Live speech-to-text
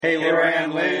Hey, Laura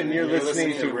Ann Lynn, you're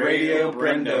listening to Radio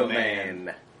Brendo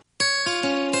Man.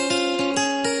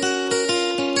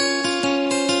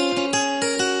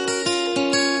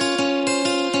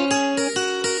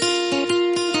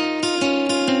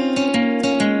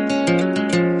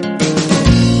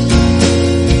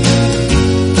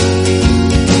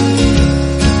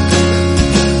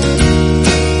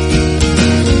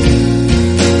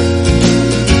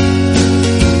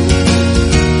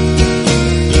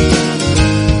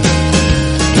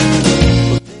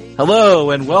 Hello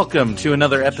and welcome to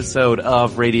another episode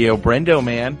of Radio Brendo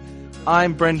Man.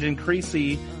 I'm Brendan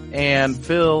Creasy and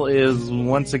Phil is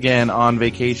once again on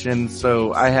vacation,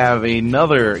 so I have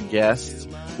another guest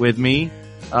with me,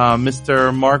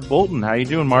 Mr. Mark Bolton. How you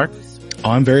doing, Mark?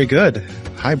 Oh, I'm very good.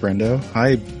 Hi, Brendo.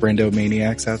 Hi, Brendo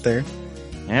maniacs out there.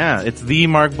 Yeah, it's the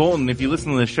Mark Bolton. If you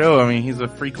listen to the show, I mean, he's a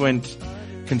frequent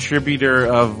contributor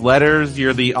of letters.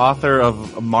 You're the author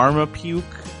of Marmapuke.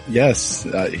 Yes,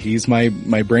 he's my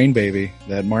brain baby,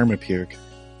 that Marmapuke.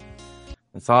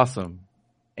 That's awesome.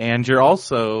 And you're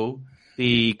also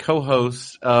the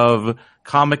co-host of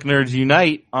Comic Nerds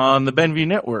Unite on the Benview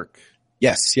Network.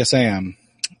 Yes, I am.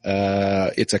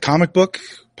 It's a comic book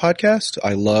podcast.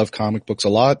 I love comic books a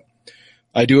lot.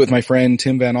 I do it with my friend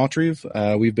Tim Van Autreve.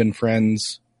 We've been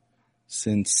friends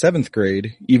since 7th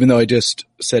grade, even though I just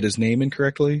said his name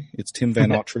incorrectly. It's Tim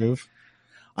Van Autreve.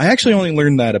 I actually only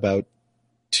learned that about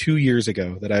 2 years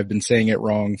ago, that I've been saying it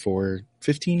wrong for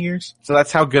 15 years. So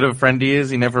that's how good of a friend he is?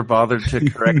 He never bothered to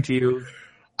correct you?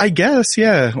 I guess,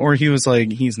 yeah. Or he was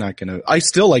like, he's not gonna... I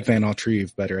still like Van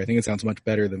Autreve better. I think it sounds much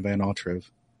better than Van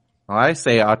Autreve. Well, I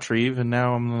say Autreve, and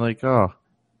now I'm like, oh.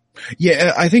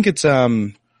 Yeah, I think it's,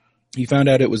 he found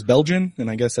out it was Belgian, and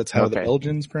I guess that's how the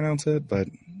Belgians pronounce it, but...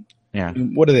 Yeah.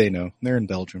 What do they know? They're in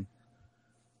Belgium.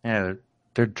 Yeah,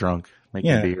 they're drunk,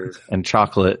 making beer, and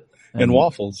chocolate. And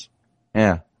waffles.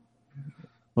 Yeah.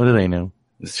 What do they know?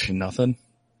 Nothing.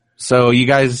 So you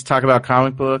guys talk about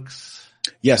comic books?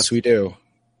 Yes, we do.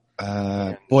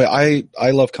 Boy, I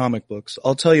love comic books.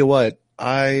 I'll tell you what,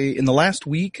 in the last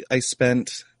week, I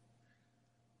spent,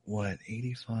 about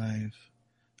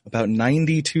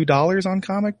 $92 on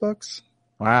comic books.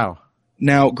 Wow.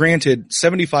 Now, granted,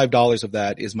 $75 of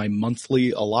that is my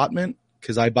monthly allotment,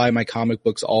 because I buy my comic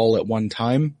books all at one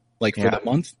time, for the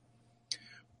month.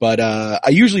 But I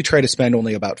usually try to spend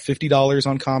only about $50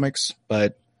 on comics,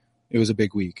 but it was a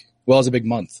big week. Well, it was a big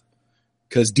month.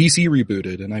 Because DC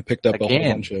rebooted, and I picked up a whole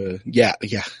bunch of... Yeah.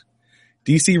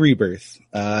 DC Rebirth.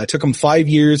 It took them 5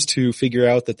 years to figure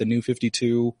out that the New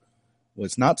 52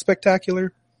 was not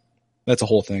spectacular. That's a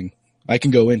whole thing. I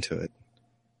can go into it.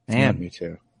 Man. Me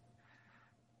too.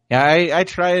 Yeah, I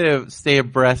try to stay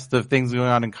abreast of things going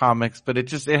on in comics, but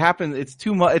it happens. It's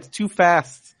too much. It's too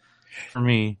fast for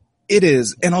me. It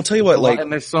is, and I'll tell you what, and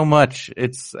there's so much.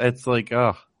 It's like,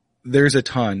 oh. There's a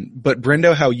ton. But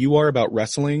Brendo, how you are about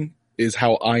wrestling is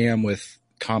how I am with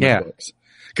comic books.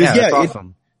 Because that's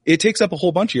awesome. It takes up a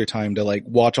whole bunch of your time to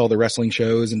watch all the wrestling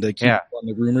shows and to keep on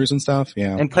the rumors and stuff.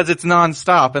 Yeah. And because it's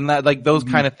nonstop, and that those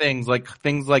kind of things,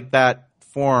 things like that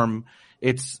form,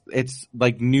 it's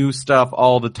like new stuff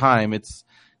all the time. It's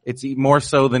more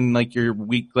so than your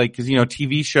week, because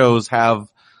TV shows have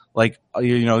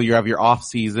you have your off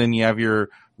season, you have your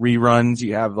reruns,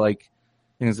 you have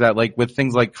things that with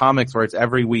things like comics where it's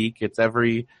every week, it's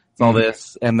all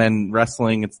this, and then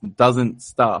wrestling, it doesn't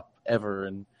stop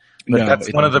ever. But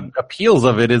that's one of the appeals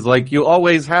of it is you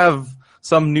always have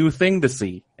some new thing to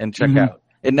see and check out.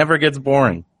 It never gets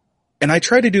boring. And I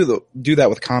try to do that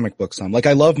with comic books some.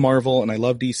 I love Marvel and I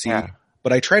love DC,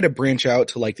 but I try to branch out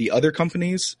to the other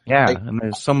companies. Yeah, and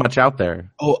there's so much out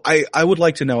there. Oh, I would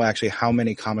like to know actually how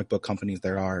many comic book companies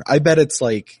there are. I bet it's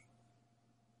if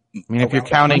you're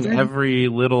counting 100? Every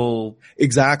little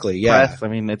exactly, press,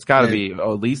 it's got to be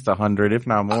at least 100, if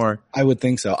not more. I would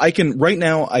think so. I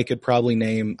could probably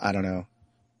name, I don't know,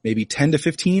 maybe 10 to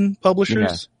 15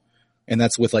 publishers, and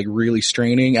that's with really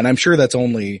straining. And I'm sure that's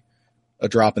only a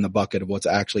drop in the bucket of what's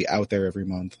actually out there every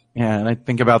month. Yeah, and I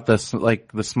think about this,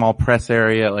 the small press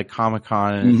area,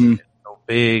 Comic-Con, and it's so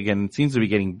big, and it seems to be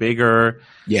getting bigger.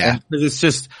 Yeah. And it's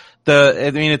just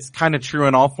it's kind of true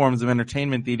in all forms of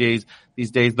entertainment these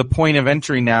days. The point of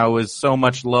entry now is so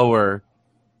much lower,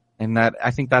 and that I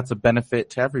think that's a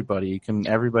benefit to everybody.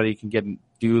 Everybody can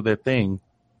do their thing.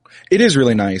 It is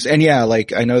really nice. And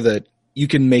I know that you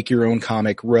can make your own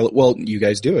comic. Well, you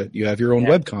guys do it. You have your own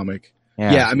web comic.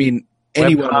 Yeah,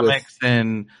 anyone comics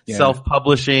and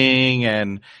self-publishing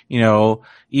and,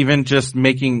 even just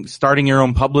starting your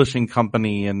own publishing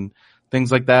company and things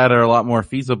like that are a lot more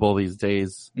feasible these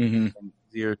days. Mm-hmm.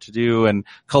 Easier to do, and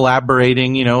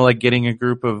collaborating, getting a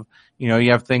group of, You know,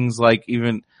 you have things like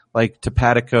even like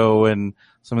Topatico and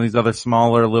some of these other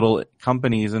smaller little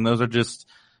companies, and those are just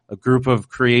a group of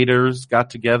creators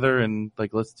got together and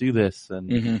like, let's do this.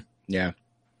 And yeah,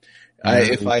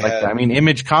 I mean,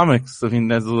 Image Comics. I mean,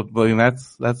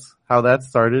 that's how that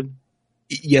started.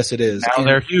 Yes, it is. Now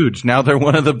they're huge. Now they're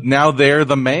they're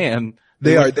the man.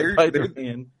 They are.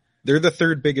 They're the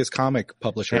third biggest comic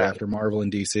publisher after Marvel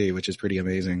and DC, which is pretty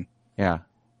amazing. Yeah.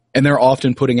 And they're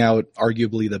often putting out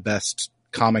arguably the best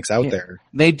comics out there.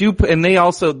 They do, and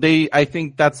I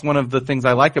think that's one of the things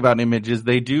I like about Image is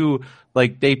they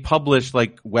publish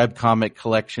like webcomic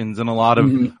collections and a lot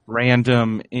of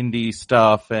random indie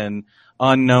stuff and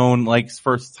unknown, like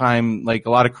first time, like a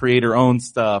lot of creator owned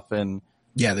stuff. And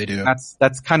yeah, they do.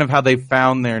 That's kind of how they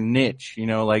found their niche, you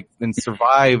know, like, and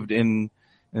survived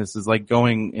this is like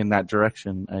going in that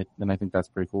direction. And I think that's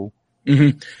pretty cool.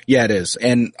 Mm-hmm. Yeah, it is.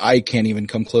 And I can't even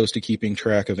come close to keeping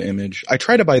track of Image. I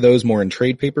try to buy those more in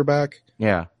trade paperback.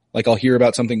 Yeah. Like I'll hear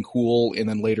about something cool and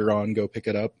then later on go pick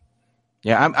it up.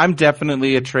 Yeah, I'm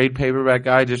definitely a trade paperback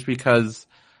guy just because,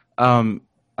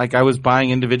 like I was buying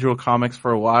individual comics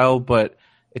for a while, but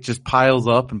it just piles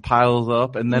up.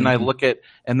 And then I look at,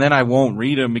 and then I won't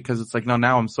read them because it's like, no,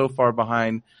 now I'm so far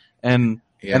behind. And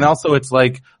also it's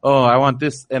like, oh, I want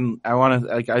this and I want to,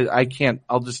 like, I can't,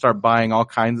 I'll just start buying all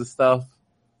kinds of stuff.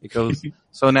 It goes,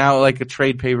 so now like a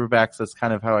trade paperbacks, that's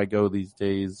kind of how I go these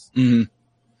days. Mm-hmm.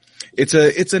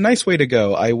 It's a nice way to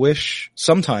go.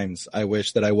 Sometimes I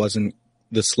wish that I wasn't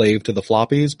the slave to the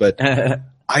floppies, but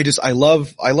I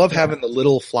love having the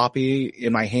little floppy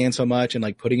in my hand so much and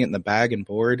like putting it in the bag and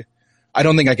board. I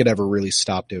don't think I could ever really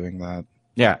stop doing that.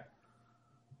 Yeah.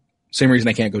 Same reason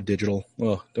I can't go digital.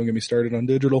 Well, don't get me started on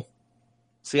digital.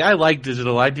 See, I like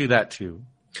digital. I do that too.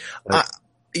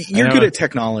 You're good at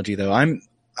technology though.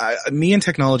 Me and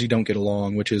technology don't get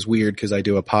along, which is weird because I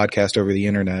do a podcast over the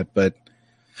internet, but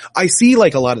I see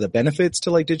like a lot of the benefits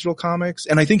to like digital comics,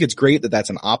 and I think it's great that that's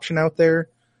an option out there.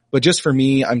 But just for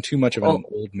me, I'm too much of an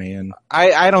old man.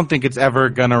 I don't think it's ever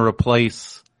gonna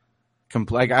replace.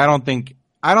 Like I don't think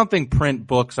print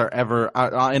books are ever,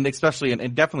 and especially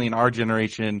and definitely in our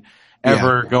generation,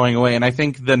 ever going away. And I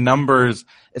think the numbers,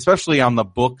 especially on the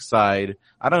book side,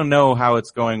 I don't know how it's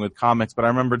going with comics, but I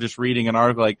remember just reading an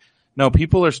article like, no,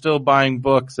 people are still buying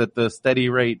books at the steady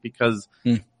rate because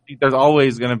there's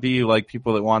always going to be like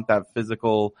people that want that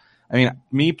physical. I mean,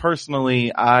 me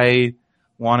personally, I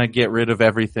want to get rid of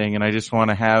everything and I just want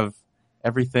to have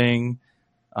everything.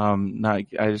 I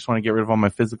just want to get rid of all my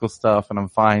physical stuff and I'm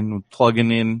fine with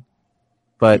plugging in.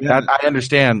 But I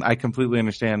understand. I completely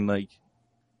understand. Like,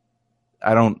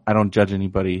 I don't judge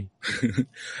anybody.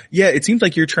 Yeah, it seems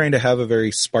like you're trying to have a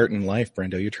very Spartan life,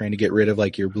 Brendo. You're trying to get rid of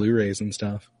like your Blu-rays and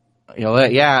stuff. You know,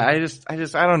 I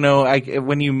don't know.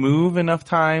 When you move enough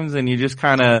times and you just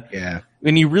kind of,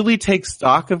 when you really take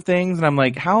stock of things and I'm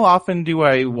like, how often do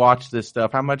I watch this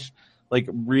stuff? How much, like,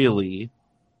 really?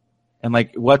 And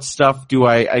like, what stuff do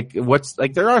what's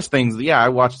like, there are things, I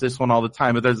watch this one all the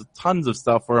time, but there's tons of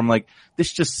stuff where I'm like,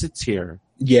 this just sits here.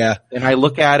 Yeah. And I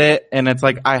look at it and it's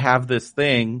like, I have this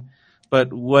thing,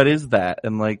 but what is that?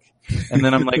 And like, and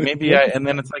then I'm like, and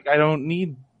then it's like, I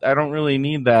don't really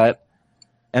need that.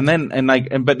 And then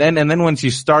once you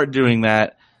start doing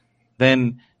that,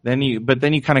 then you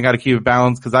kind of got to keep it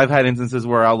balanced. Cause I've had instances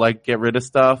where I'll like get rid of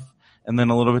stuff. And then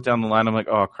a little bit down the line, I'm like,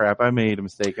 oh crap, I made a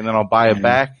mistake. And then I'll buy it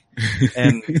back.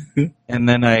 And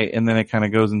then it kind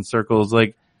of goes in circles.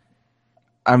 Like,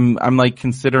 I'm like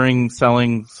considering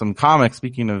selling some comics,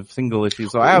 speaking of single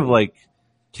issues. So I have like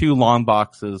 2 long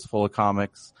boxes full of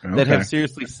comics that have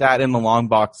seriously sat in the long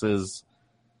boxes.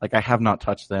 Like I have not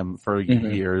touched them for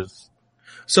years.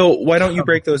 So why don't you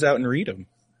break those out and read them?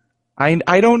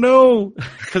 I don't know.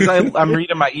 Cause I'm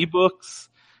reading my ebooks.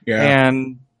 Yeah.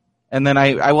 And then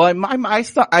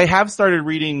I have started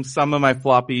reading some of my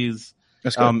floppies,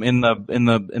 in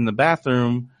the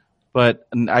bathroom, but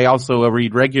I also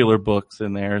read regular books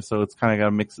in there. So it's kind of got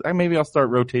a mix. Maybe I'll start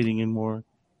rotating in more.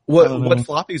 What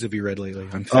floppies have you read lately?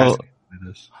 I'm fascinated by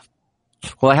this.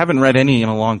 Well, I haven't read any in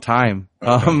a long time.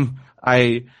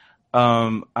 Okay.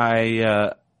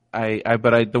 The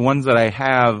ones that I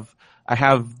have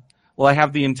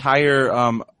the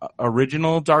entire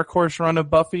original Dark Horse run of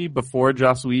Buffy before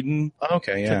Joss Whedon took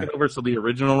it over. So the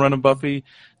original run of Buffy,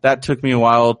 that took me a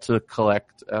while to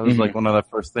collect. That was like one of the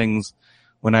first things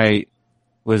when I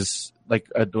was like,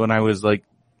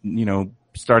 you know,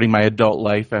 starting my adult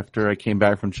life after I came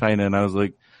back from China, and I was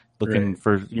like looking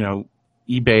for, you know,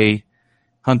 eBay,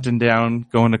 hunting down,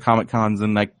 going to Comic Cons,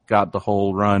 and I got the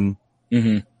whole run.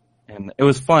 And it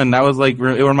was fun. That was like, it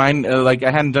reminded, like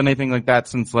I hadn't done anything like that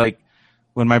since like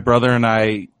when my brother and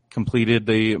I completed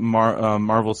the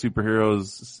Marvel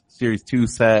Superheroes Series 2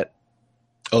 set.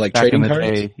 Oh, like back in trading the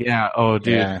cards? day. Yeah. Oh,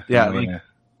 dude. Yeah. Oh, like yeah.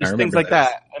 just I things remember like those.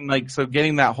 that. And like, so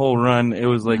getting that whole run, it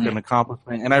was like an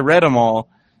accomplishment. And I read them all.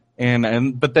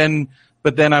 But then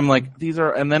I'm like,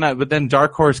 but then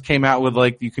Dark Horse came out with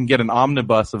like, you can get an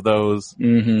omnibus of those.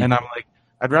 Mm-hmm. And I'm like,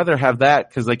 I'd rather have that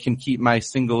because I can keep my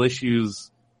single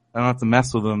issues. I don't have to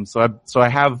mess with them. So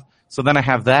then I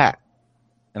have that.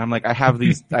 And I'm like, I have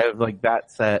like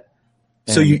that set.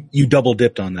 So you double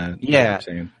dipped on that. Yeah.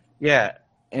 Yeah.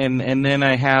 And then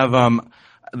I have,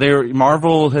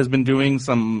 Marvel has been doing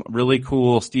some really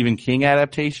cool Stephen King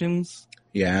adaptations.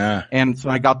 Yeah. And so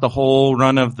I got the whole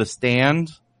run of The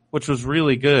Stand, which was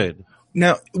really good.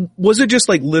 Now, was it just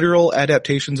like literal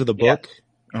adaptations of the book?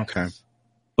 Yeah. Okay.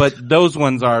 But those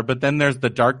ones are, but then there's the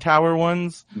Dark Tower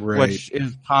ones, Right. which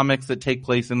is comics that take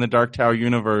place in the Dark Tower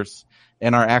universe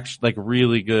and are actually like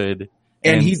really good.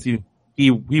 And he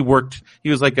worked, he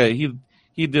was like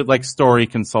he did like story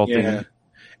consulting. Yeah.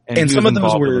 And And he some was of those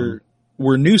involved with them.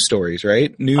 were new stories,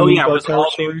 right? New Oh yeah, it Dark was Tower all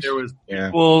new. stories? There was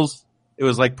Yeah. prequels. It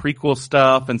was like prequel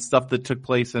stuff and stuff that took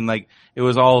place and like it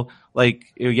was all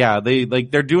like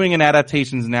they're doing an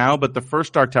adaptations now, but the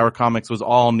first Dark Tower comics was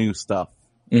all new stuff.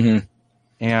 Mm-hmm.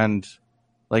 And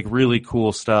like really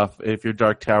cool stuff. If you're a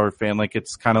Dark Tower fan, like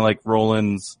it's kind of like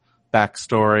Roland's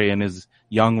backstory and his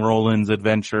young Roland's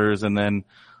adventures, and then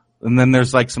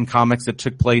there's like some comics that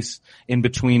took place in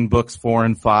between books 4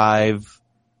 and 5.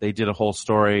 They did a whole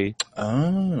story.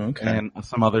 Oh, okay. And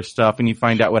some other stuff, and you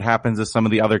find out what happens to some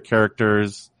of the other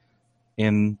characters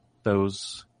in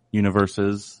those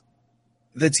universes.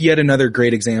 That's yet another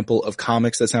great example of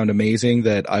comics that sound amazing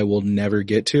that I will never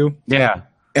get to. Yeah.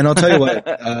 And I'll tell you what,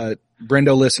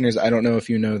 Brendo listeners, I don't know if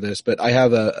you know this, but I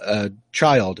have a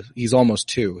child. He's almost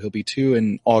 2. He'll be 2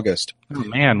 in August. Oh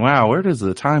man, wow, where does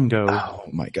the time go? Oh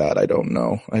my God, I don't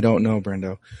know,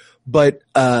 Brendo. But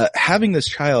having this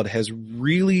child has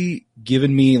really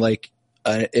given me like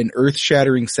an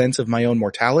earth-shattering sense of my own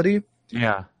mortality.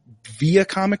 Yeah. Via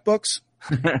comic books.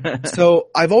 So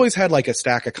I've always had like a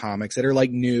stack of comics that are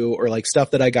like new or like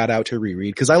stuff that I got out to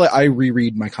reread, because I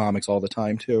reread my comics all the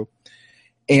time too.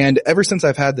 And ever since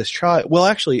I've had this child, well,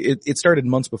 actually, it started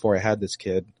months before I had this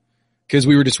kid, because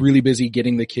we were just really busy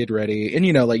getting the kid ready. And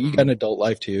you know, like you got an adult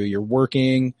life too. You're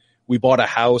working. We bought a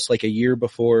house like a year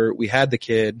before we had the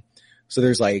kid. So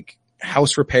there's like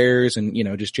house repairs and, you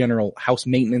know, just general house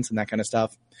maintenance and that kind of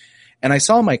stuff. And I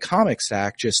saw my comic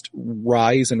stack just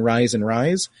rise and rise and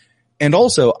rise. And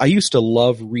also I used to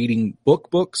love reading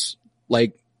books.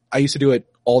 Like I used to do it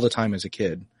all the time as a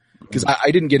kid, because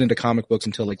I didn't get into comic books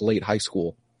until like late high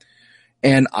school.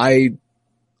 And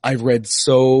I've read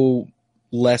so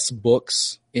less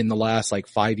books in the last like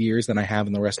 5 years than I have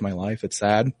in the rest of my life. It's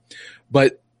sad.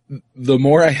 But the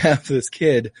more I have this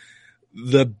kid,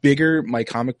 the bigger my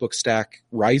comic book stack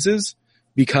rises,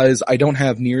 because I don't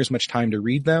have near as much time to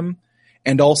read them.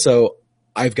 And also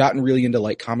I've gotten really into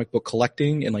like comic book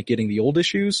collecting and like getting the old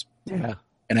issues. Yeah.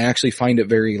 And I actually find it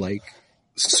very like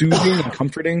soothing and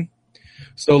comforting.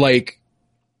 So like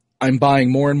I'm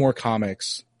buying more and more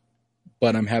comics,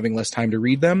 but I'm having less time to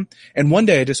read them. And one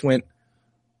day I just went,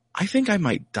 I think I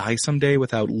might die someday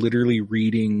without literally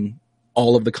reading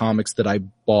all of the comics that I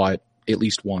bought at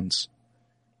least once.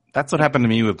 That's what happened to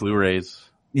me with Blu-rays.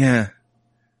 Yeah.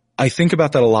 I think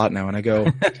about that a lot now, and I go,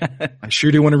 I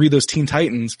sure do want to read those Teen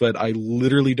Titans, but I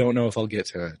literally don't know if I'll get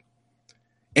to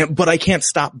it. But I can't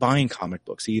stop buying comic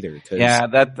books either. Yeah,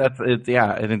 that's it.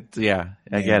 Yeah,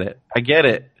 I get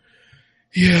it.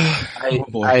 Yeah.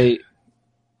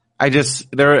 I just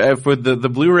for the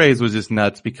Blu-rays was just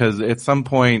nuts, because at some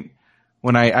point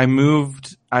when I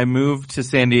moved to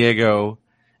San Diego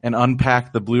and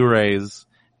unpacked the Blu-rays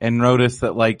and noticed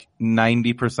that like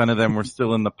 90% of them were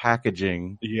still in the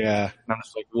packaging. Yeah. And I'm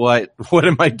just like, what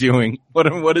am I doing?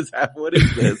 What is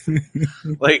this?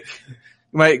 Like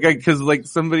cause like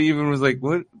somebody even was like,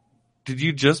 what? Did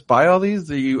you just buy all these?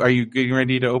 Are you getting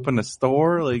ready to open a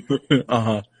store? Like,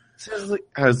 uh-huh. So it was like,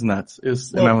 I was nuts.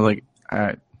 And I was like, all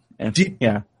right.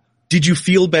 Yeah. Did you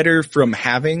feel better from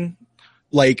having,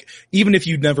 like, even if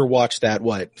you'd never watched that,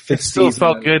 fifth season? It still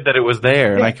felt good that it was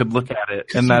there and I could look at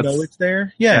it. And that's, you know it's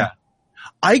there? Yeah.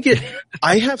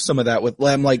 I have some of that with,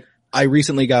 I'm like, I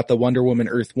recently got the Wonder Woman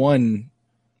Earth 1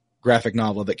 graphic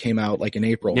novel that came out like in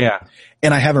April. Yeah.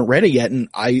 And I haven't read it yet, and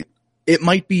it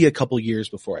might be a couple years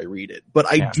before I read it, but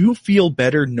I do feel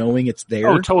better knowing it's there.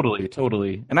 Oh,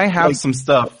 totally. And I have some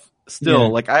stuff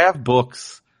still, like I have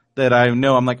books that I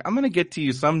know I'm like, I'm going to get to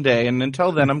you someday. And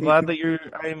until then, I'm glad that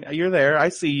you're there. I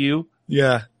see you.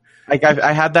 Yeah. Like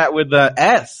I had that with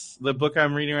the book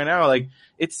I'm reading right now. Like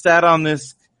it sat on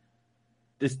this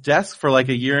this desk for like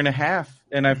a year and a half,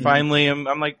 and I finally am.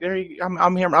 I'm like,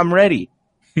 I'm here. I'm ready.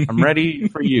 I'm ready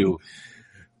for you.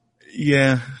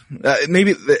 Yeah,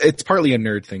 maybe it's partly a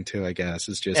nerd thing too. I guess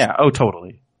it's just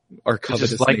totally. Our covetous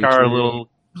just like nature. our little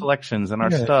collections and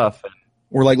our stuff.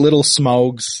 We're like little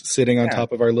smogs sitting on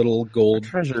top of our little gold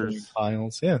treasures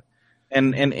piles. Yeah.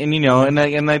 And you know, and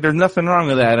there's nothing wrong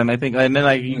with that. And I think, and then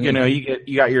like, you know,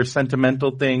 you got your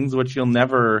sentimental things, which you'll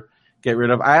never get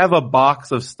rid of. I have a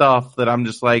box of stuff that I'm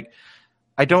just like,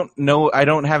 I don't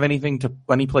have any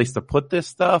place to put this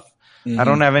stuff. I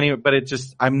don't have any, but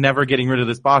I'm never getting rid of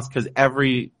this box because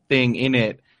everything in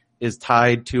it is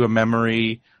tied to a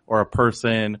memory or a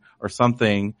person or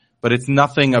something, but it's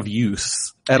nothing of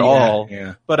use at all.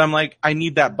 Yeah. But I'm like, I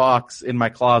need that box in my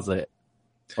closet.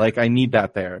 Like, I need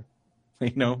that there.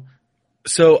 You know?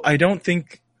 So I don't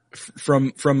think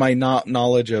from my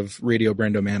knowledge of Radio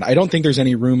Brendo, man, I don't think there's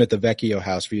any room at the Vecchio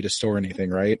house for you to store anything,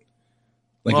 right?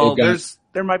 Like, well,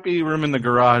 there might be room in the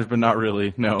garage, but not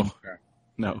really. No. Okay.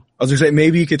 No. I was gonna say,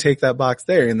 maybe you could take that box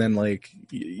there and then like,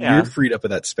 you're freed up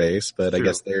of that space, but I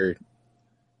guess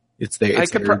it's there.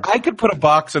 I could put a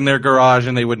box in their garage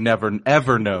and they would never,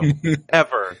 ever know.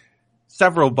 Ever.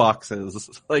 Several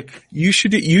boxes. Like, you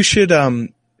should,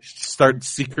 start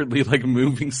secretly like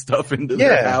moving stuff into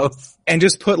their house and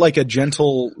just put like a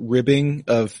gentle ribbing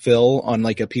of Phil on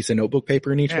like a piece of notebook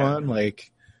paper in each one.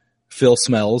 Like Phil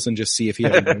smells and just see if he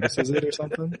ever notices it or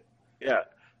something. Yeah.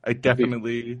 I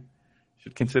definitely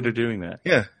should consider doing that.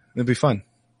 Yeah. It'd be fun.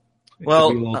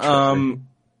 Well,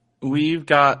 we've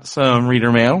got some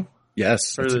reader mail.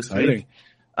 Yes. For this week.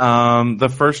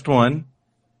 The first one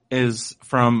is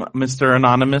from Mr.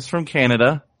 Anonymous from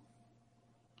Canada.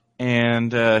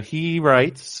 And he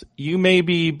writes, you may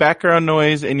be background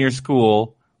noise in your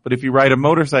school, but if you ride a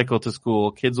motorcycle to school,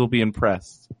 kids will be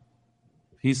impressed.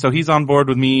 He's on board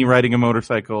with me riding a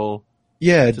motorcycle.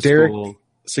 Yeah, Derek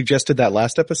suggested that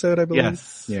last episode, I believe.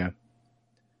 Yes. Yeah.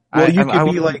 Well, you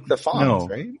could be like the Fonz,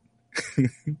 right?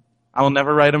 I will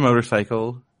never ride a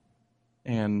motorcycle.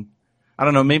 And I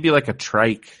don't know, maybe like a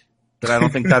trike, but I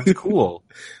don't think that's cool.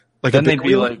 Like then they'd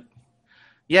be like,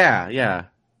 yeah.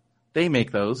 They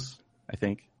make those, I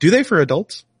think. Do they for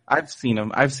adults? I've seen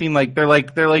them. I've seen like they're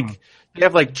like they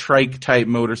have like trike type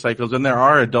motorcycles, and there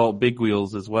are adult big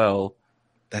wheels as well.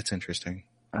 That's interesting.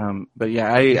 But yeah,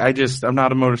 I'm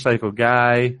not a motorcycle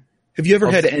guy. Have you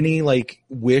ever had any like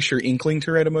wish or inkling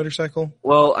to ride a motorcycle?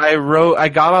 Well, I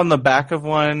got on the back of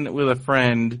one with a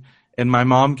friend, and my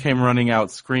mom came running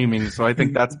out screaming. So I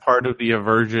think that's part of the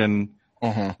aversion.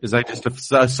 Is I just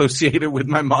associate it with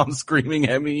my mom screaming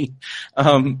at me.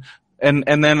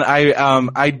 And then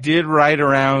I did ride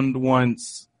around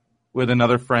once with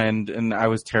another friend, and I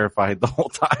was terrified the whole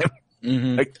time.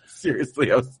 Like,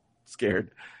 seriously, I was scared.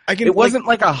 It wasn't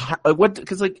like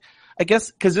cause I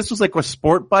guess cause this was like a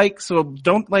sport bike, so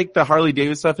don't like the Harley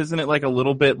Davidson stuff, isn't it like a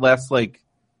little bit less like,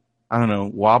 I don't know,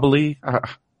 wobbly?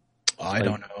 I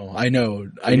don't know. I know.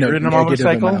 Ridden a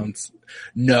motorcycle?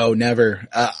 No, never.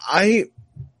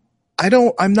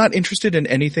 I'm not interested in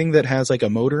anything that has like a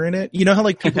motor in it. You know how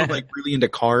like people are like really into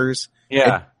cars?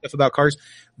 Yeah. Stuff about cars?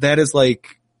 That is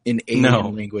like an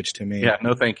alien language to me. Yeah,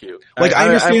 no thank you. Like I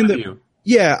understand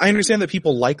I understand that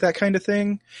people like that kind of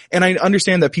thing. And I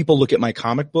understand that people look at my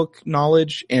comic book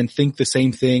knowledge and think the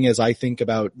same thing as I think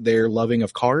about their loving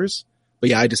of cars.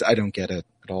 But yeah, I don't get it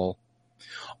at all.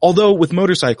 Although with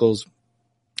motorcycles,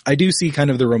 I do see kind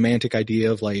of the romantic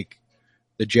idea of like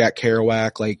the Jack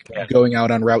Kerouac, like going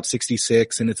out on Route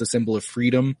 66 and it's a symbol of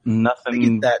freedom. Nothing. I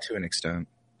get that to an extent.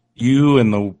 You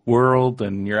and the world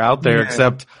and you're out there,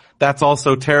 except that's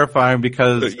also terrifying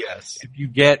because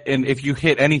if you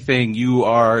hit anything, you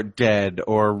are dead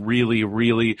or really,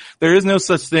 really, there is no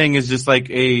such thing as just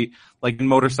like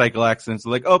motorcycle accidents.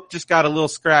 Like, oh, just got a little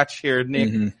scratch here,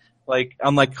 Nick. Like,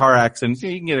 unlike car accidents,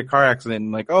 you can get a car accident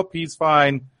and like, oh, he's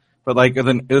fine. But like,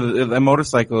 a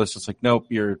motorcycle is just like, nope,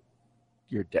 you're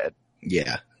dead.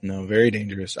 Yeah. No, very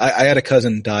dangerous. I had a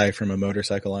cousin die from a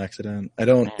motorcycle accident.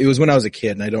 It was when I was a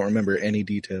kid and I don't remember any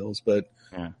details, but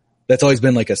that's always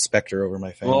been like a specter over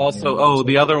my family. Well, also,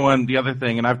 the other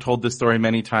thing, and I've told this story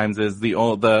many times, is the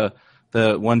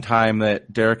one time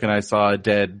that Derek and I saw a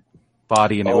dead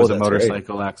body and it was a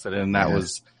motorcycle accident, and that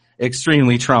was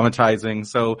extremely traumatizing.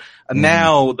 So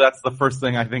now that's the first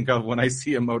thing I think of when I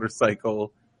see a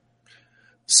motorcycle.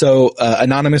 So,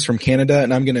 Anonymous from Canada,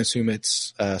 and I'm going to assume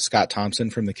it's Scott Thompson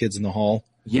from the Kids in the Hall.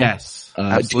 Yes,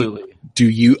 absolutely. Do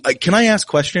you, can I ask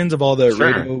questions of all the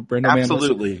Radio Brendo Man?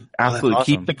 Absolutely. Absolutely. Awesome.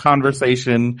 Keep the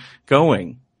conversation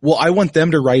going. Well, I want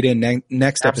them to write in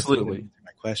next episode. Absolutely.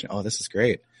 My question. Oh, this is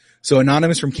great. So,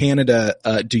 Anonymous from Canada,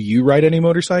 do you ride any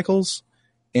motorcycles?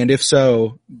 And if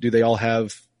so, do they all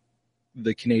have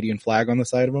the Canadian flag on the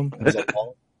side of them? Is that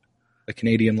law? A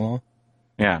Canadian law?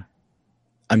 Yeah.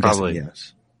 I'm Probably. guessing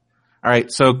yes. All right.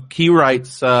 So he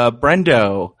writes,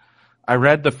 Brendo, I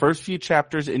read the first few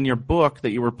chapters in your book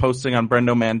that you were posting on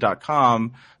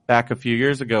brendoman.com back a few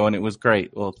years ago, and it was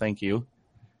great. Well, thank you.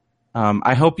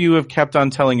 I hope you have kept on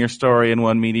telling your story in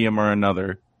one medium or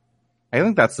another. I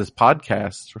think that's this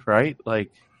podcast, right?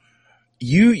 Like,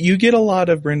 You get a lot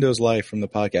of Brendo's life from the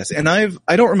podcast. And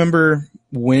I don't remember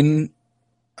when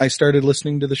I started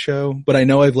listening to the show, but I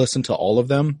know I've listened to all of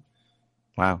them.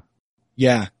 wow.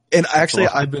 Yeah. And actually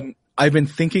Cool. I've been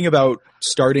thinking about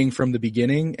starting from the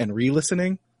beginning and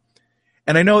re-listening.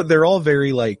 And I know they're all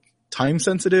very like time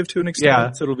sensitive to an extent.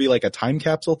 Yeah. So it'll be like a time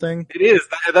capsule thing. It is.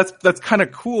 That's kind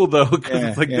of cool though, because Yeah,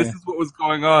 it's like, yeah. this is what was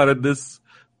going on at this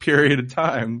period of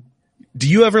time. Do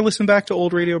you ever listen back to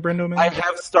old Radio Brendo, man? I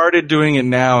have started doing it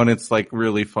now, and it's like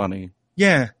really funny.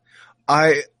 Yeah.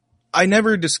 I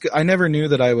never knew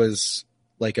that I was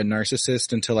like a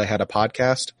narcissist until I had a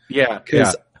podcast. Yeah.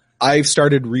 Cause I've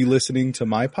started re-listening to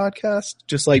my podcast.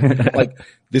 Just like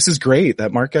this is great.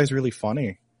 That Mark guy's really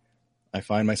funny. I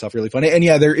find myself really funny. And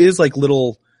yeah, there is like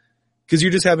little, cause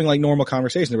you're just having like normal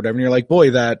conversations or whatever. And you're like, boy,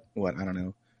 I don't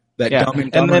know. That Yeah. Dumb and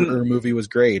And Dumber then- movie was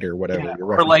great or whatever. Yeah,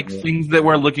 You're or like referencing. things that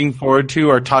we're looking forward to,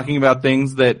 or talking about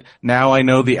things that now I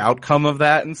know the outcome of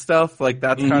that and stuff. Like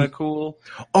that's kind of cool.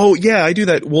 Oh yeah, I do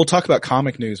that. We'll talk about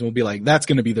comic news and we'll be like, that's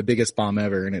going to be the biggest bomb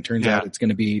ever. And it turns Yeah. out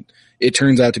it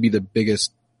turns out to be the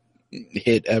biggest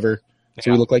hit ever. So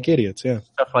Yeah. we look like idiots. Yeah.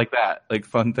 Stuff like that, like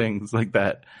fun things like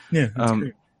that. Yeah. That's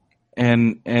great.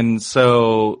 And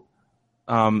so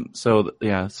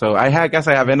I guess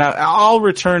I have, and I'll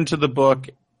return to the book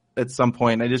at some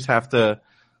point. I just have to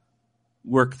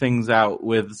work things out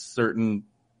with certain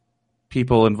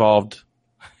people involved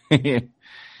in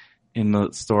the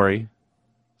story.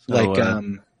 So,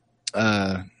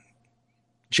 Like,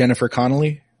 Jennifer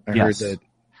Connelly. I heard yes. that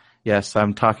Yes, I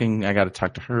got to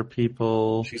talk to her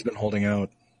people. she's been holding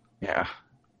out. Yeah.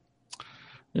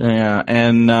 Yeah.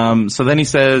 And, so then he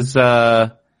says,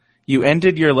 you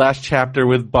ended your last chapter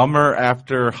with bummer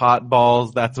after hot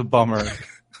balls. That's a bummer.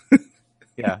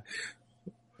 Yeah.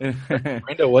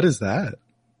 Brenda, what is that?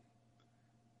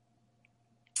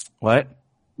 What?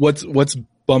 What's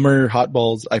bummer hot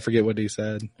balls? I forget what he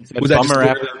said. Said Was that just bummer the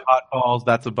after hot balls.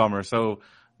 That's a bummer. So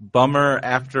bummer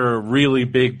after a really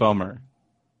big bummer.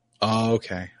 Oh,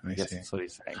 okay. I Yes, see. that's what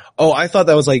he's saying. Oh, I thought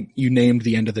that was like you named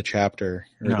the end of the chapter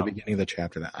or No. the beginning of the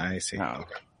chapter. That I see. No.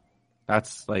 Okay.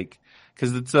 That's like,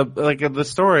 cause it's the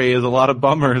story is a lot of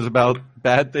bummers about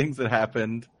bad things that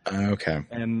happened. Okay.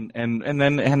 And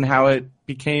how it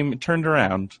turned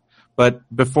around. But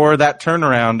before that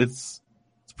turnaround, it's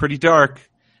pretty dark.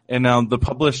 And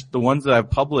the ones that I've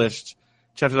published,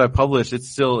 chapters I've published,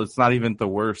 it's not even the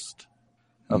worst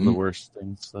of the worst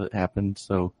things that happened.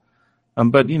 So,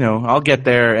 but I'll get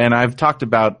there, and I've talked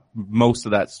about most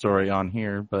of that story on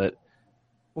here, but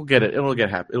we'll get it.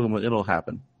 It'll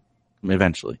happen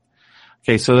eventually.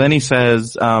 Okay. So then he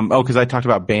says, cause I talked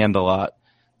about band a lot.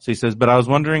 So he says, but I was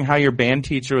wondering how your band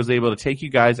teacher was able to take you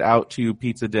guys out to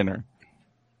pizza dinner.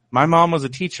 My mom was a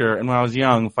teacher, and when I was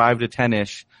young, 5 to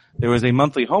 10-ish, there was a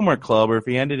monthly homework club where if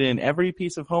you handed in every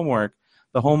piece of homework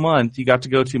the whole month, you got to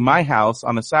go to my house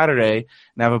on a Saturday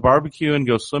and have a barbecue and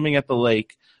go swimming at the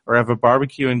lake, or have a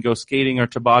barbecue and go skating or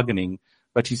tobogganing.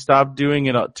 But she stopped doing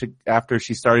it after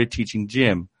she started teaching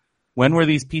gym. When were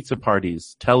these pizza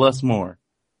parties? Tell us more.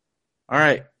 All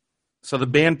right. So the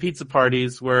band pizza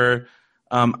parties were,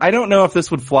 I don't know if this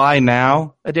would fly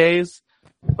nowadays,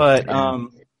 but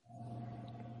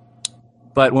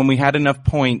when we had enough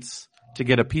points to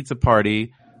get a pizza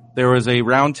party, there was a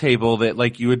round table that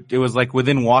it was like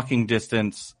within walking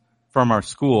distance from our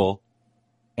school,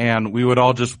 and we would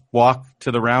all just walk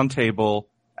to the round table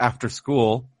after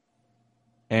school,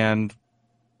 and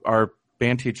our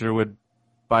band teacher would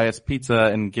buy us pizza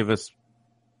and give us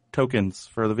tokens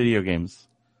for the video games.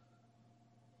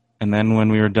 And then when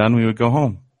we were done, we would go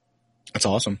home. That's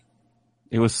awesome.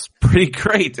 It was pretty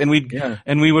great. And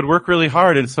we would work really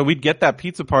hard. And so we'd get that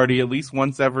pizza party at least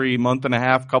once every month and a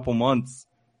half, couple months.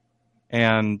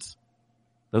 And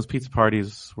those pizza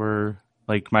parties were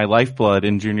like my lifeblood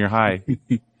in junior high.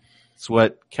 It's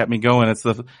what kept me going.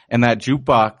 And that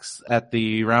jukebox at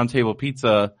the Round Table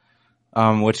Pizza,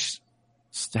 which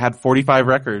had 45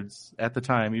 records at the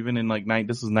time, even in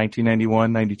this was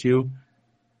 1991, 92.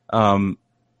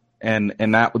 And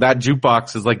that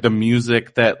jukebox is like the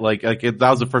music that that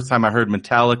was the first time I heard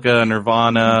Metallica,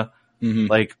 Nirvana,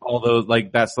 like all those,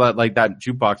 that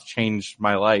jukebox changed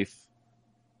my life.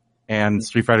 And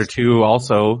Street Fighter 2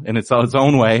 also in its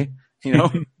own way. You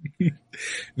know?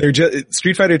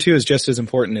 Street Fighter 2 is just as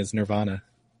important as Nirvana.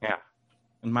 Yeah.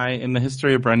 In the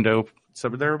history of Brendo, so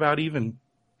they're about even.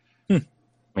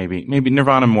 Maybe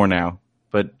Nirvana more now,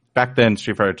 but back then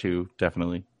Street Fighter 2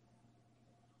 definitely.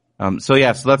 So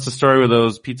that's the story with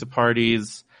those pizza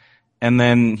parties. And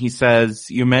then he says,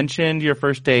 you mentioned your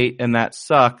first date and that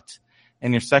sucked,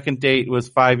 and your second date was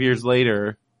 5 years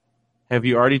later. Have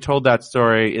you already told that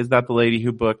story? Is that the lady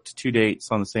who booked 2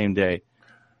 dates on the same day?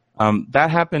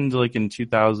 That happened like in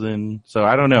 2000. So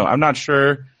I don't know. I'm not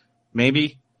sure.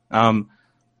 Maybe. The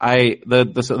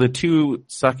 2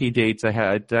 sucky dates I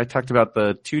had, I talked about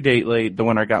the 2 date late, the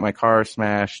one I got my car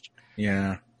smashed.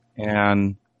 Yeah.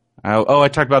 And I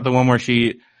talked about the one where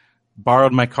she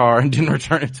borrowed my car and didn't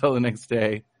return it till the next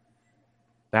day.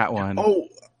 That one. Oh,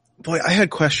 boy, I had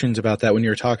questions about that when you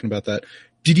were talking about that.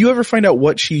 Did you ever find out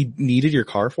what she needed your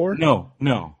car for? No.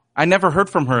 I never heard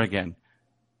from her again.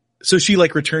 So she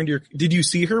returned your, did you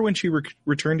see her when she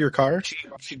returned your car?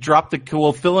 She dropped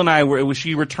Phil and I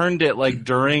she returned it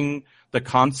during the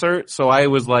concert. So I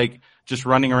was just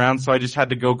running around. So I just had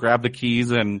to go grab the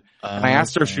keys and I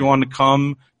asked her if she wanted to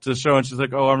come to the show and she's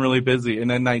like, oh, I'm really busy. And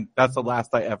then that's the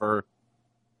last I ever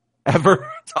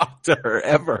talked to her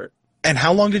ever. And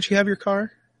how long did she have your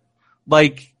car?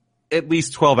 At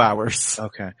least 12 hours.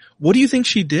 Okay. What do you think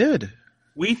she did?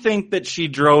 We think that she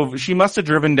must have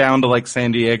driven down to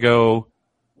San Diego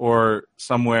or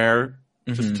somewhere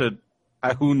just to,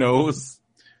 who knows?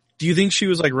 Do you think she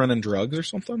was running drugs or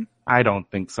something? I don't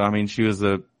think so. I mean, she was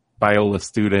a Biola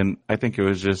student. I think it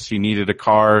was just she needed a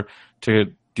car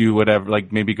to do whatever,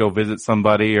 maybe go visit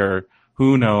somebody or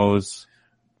who knows.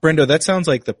 Brendo, that sounds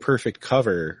like the perfect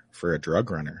cover for a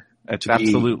drug runner. It's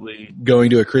absolutely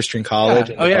going to a Christian college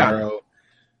and borrow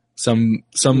some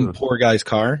Ooh. Poor guy's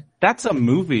car. That's a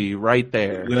movie right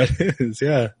there. That is,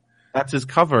 yeah. That's his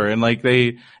cover, and that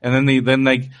way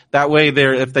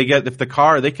if the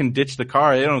car, they can ditch the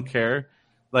car. They don't care.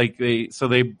 They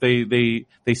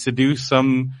seduce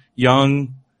some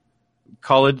young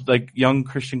college, young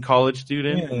Christian college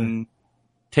student and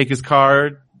take his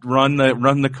car, run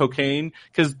the cocaine.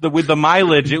 Cause with the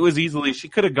mileage, it was easily, she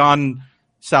could have gone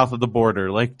south of the border,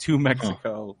 to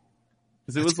Mexico.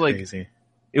 Cause it was crazy.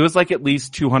 It was at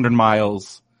least 200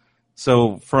 miles.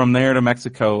 So from there to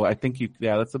Mexico, I think you could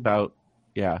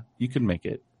make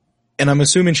it. And I'm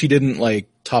assuming she didn't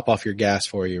top off your gas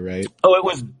for you, right? Oh, it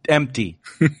was empty.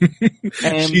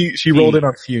 She rolled in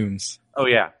on fumes. Oh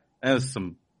yeah. That was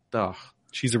some,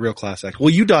 She's a real class act. Well,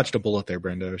 you dodged a bullet there,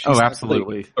 Brendo. She's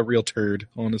absolutely. A real turd,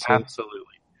 honestly.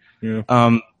 Absolutely. Yeah.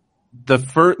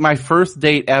 My first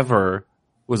date ever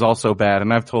was also bad,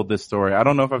 and I've told this story. I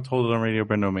don't know if I've told it on Radio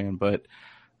Brendo Man, but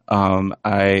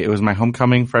it was my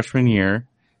homecoming freshman year,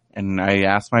 and I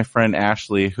asked my friend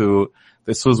Ashley,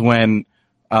 this was when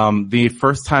the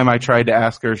first time I tried to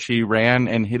ask her, she ran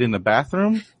and hid in the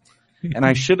bathroom, and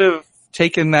I should have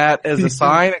taken that as a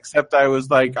sign, except I was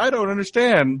like, I don't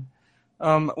understand.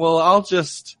 Well, I'll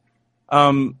just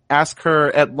ask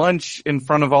her at lunch in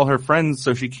front of all her friends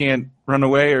so she can't run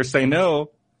away or say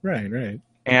no. Right.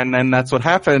 And then that's what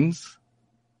happens.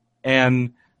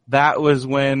 And that was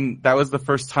the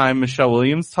first time Michelle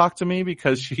Williams talked to me,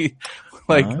 because she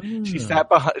she sat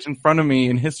in front of me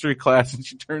in history class, and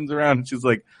she turns around and she's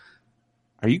like,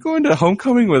 are you going to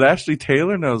homecoming with Ashley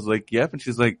Taylor? And I was like, yep. And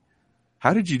she's like,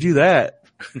 how did you do that?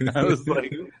 And I was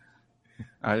like,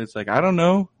 I don't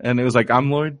know. And it was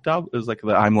I'm Lloyd Dobler. It was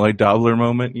the I'm Lloyd Dobler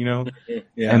moment, you know?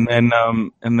 Yeah. And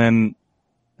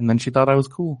then she thought I was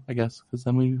cool, I guess, because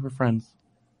then we were friends.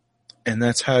 And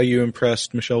that's how you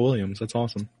impressed Michelle Williams. That's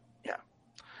awesome. Yeah.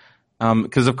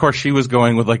 Because of course she was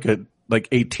going with a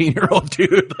 18-year-old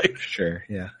dude. Sure.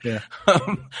 Yeah.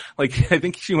 I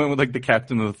think she went with the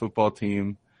captain of the football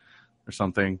team or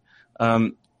something.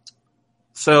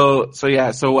 So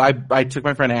I took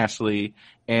my friend Ashley,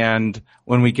 and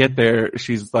when we get there,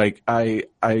 she's like, I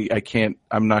can't,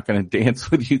 I'm not going to dance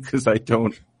with you because I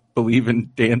don't believe in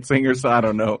dancing, or so, I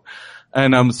don't know.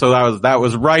 And so that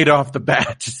was right off the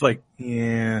bat, just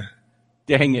yeah,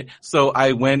 dang it. So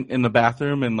I went in the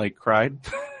bathroom and cried.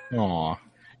 Aw.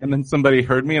 And then somebody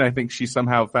heard me, and I think she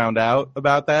somehow found out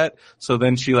about that. So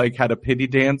then she had a pity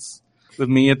dance with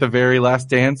me at the very last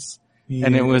dance. Yeah.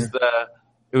 And it was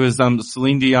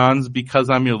Celine Dion's "Because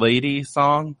I'm Your Lady"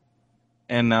 song.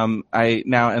 And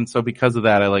so because of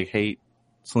that, I hate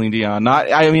Celine Dion.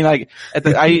 I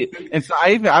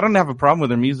don't have a problem with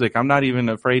her music. I'm not even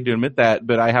afraid to admit that,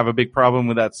 but I have a big problem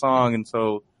with that song. And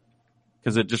so,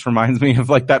 cause it just reminds me of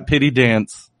that pity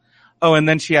dance. Oh, and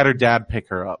then she had her dad pick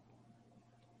her up.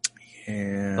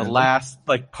 Yeah. The last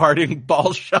parting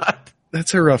ball shot.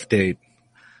 That's a rough date.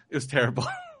 It was terrible.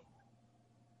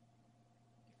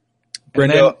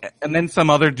 And then some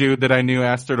other dude that I knew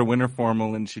asked her to win her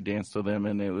formal, and she danced with him,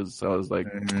 and I was like,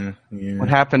 what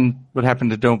happened? What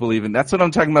happened to Don't Believe in? That's what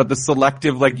I'm talking about. The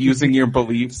selective, like, using your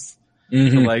beliefs.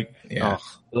 Mm-hmm. Like,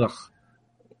 ugh.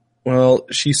 Well,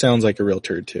 she sounds like a real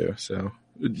turd too. So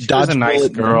she was a nice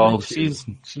girl. She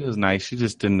was nice. She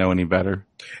just didn't know any better.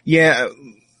 Yeah,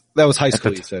 that was high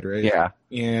school. You said, right?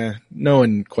 Yeah. No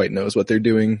one quite knows what they're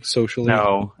doing socially.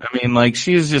 No, I mean, like,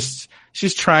 she's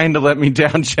trying to let me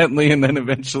down gently, and then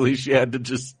eventually she had to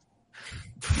just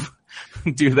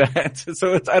do that.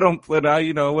 So I don't,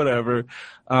 whatever.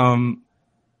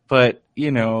 But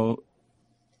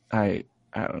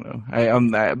I don't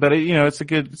know. But it's a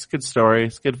good story.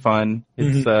 It's good fun.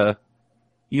 It's,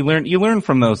 you learn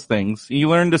from those things. You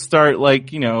learn to start,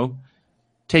 like,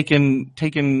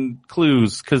 taking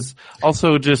clues, cause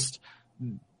also just,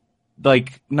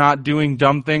 like, not doing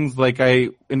dumb things, like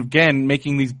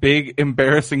making these big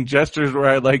embarrassing gestures where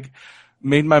I, like,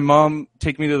 made my mom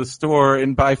take me to the store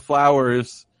and buy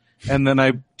flowers, and then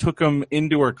I took them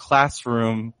into her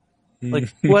classroom. Like,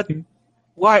 what?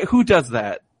 Why? Who does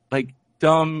that? Like,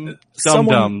 dumb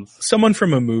dumbs. Someone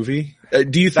from a movie.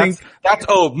 Do you think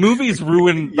movies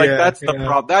ruin, like, that's the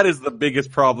problem. That is the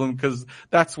biggest problem, because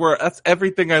that's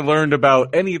everything I learned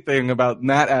about anything about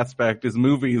that aspect is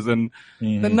movies, and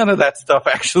then none of that stuff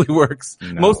actually works.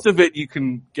 No. Most of it you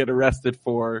can get arrested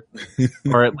for,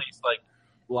 or at least, like,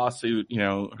 lawsuit,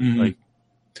 like,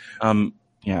 I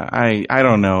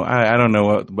don't know. I don't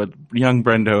know what young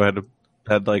Brendo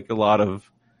had like a lot of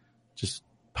just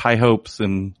high hopes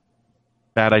and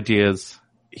bad ideas.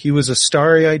 He was a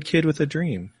starry-eyed kid with a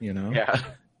dream, Yeah.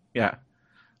 Yeah.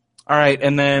 All right.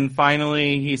 And then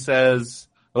finally he says,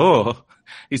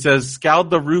 scald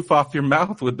the roof off your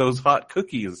mouth with those hot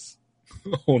cookies.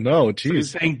 Oh no, geez. So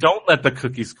he's saying don't let the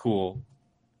cookies cool.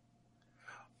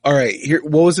 All right. Here,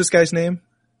 what was this guy's name?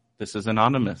 This is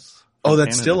anonymous. Oh,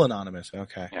 that's Canada. Still anonymous.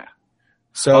 Okay. Yeah.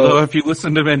 So, although if you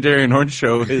listen to Mandarian Horn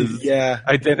Show, his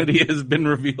identity has been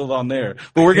revealed on there.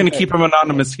 But we're going to keep him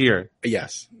anonymous here.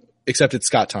 Yes. Except it's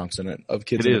Scott Thompson of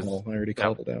Kids in the Hall. I already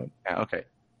called it out. Yeah, okay.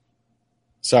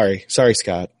 Sorry,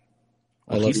 Scott.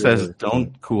 He says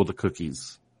don't cool the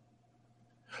cookies.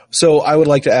 So I would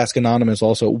like to ask Anonymous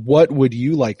also, what would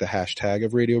you like the hashtag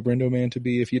of Radio Brendo Man to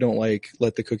be if you don't like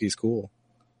let the cookies cool?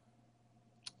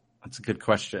 That's a good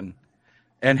question.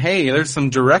 And hey, there's some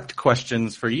direct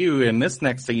questions for you in this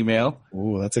next email.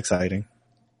 Ooh, that's exciting.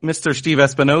 Mr. Steve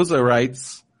Espinoza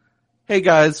writes, hey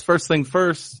guys, first thing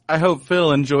first, I hope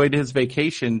Phil enjoyed his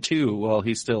vacation too while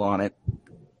he's still on it.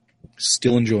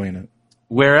 Still enjoying it.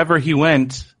 Wherever he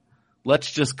went,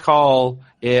 let's just call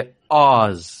it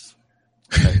Oz.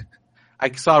 Okay. I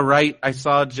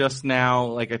saw just now,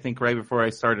 like I think right before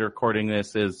I started recording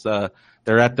this, is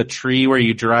they're at the tree where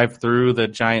you drive through the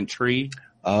giant tree.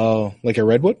 Oh, like a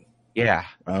redwood? Yeah.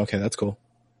 Oh, okay, that's cool.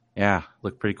 Yeah,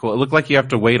 looked pretty cool. It looked like you have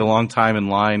to wait a long time in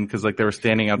line because, like, they were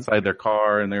standing outside their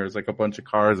car and there was like a bunch of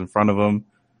cars in front of them.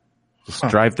 Just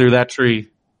drive through that tree.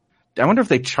 I wonder if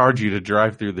they charge you to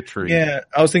drive through the tree. Yeah,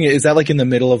 I was thinking, is that like in the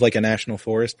middle of like a national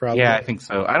forest? Probably. Yeah, I think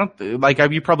so. I don't like.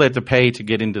 You probably have to pay to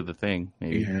get into the thing.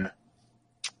 Maybe. Yeah.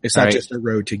 It's not just a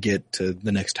road to get to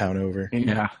the next town over.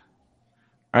 Yeah.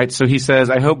 All right, so he says,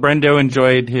 I hope Brendo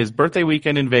enjoyed his birthday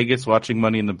weekend in Vegas watching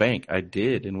Money in the Bank. I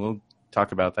did, and we'll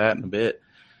talk about that in a bit.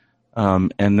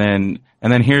 And then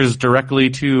here's directly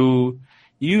to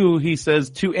you. He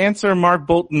says, to answer Mark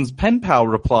Bolton's pen pal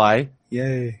reply.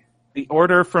 Yay. The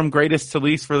order from greatest to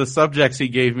least for the subjects he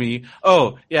gave me.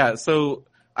 Oh, yeah, so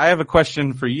I have a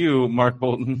question for you, Mark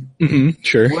Bolton. Mm-hmm,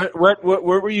 sure.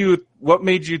 What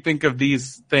made you think of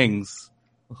these things?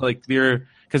 Like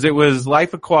because it was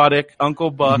Life Aquatic, Uncle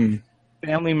Buck,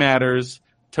 Family Matters,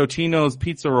 Totino's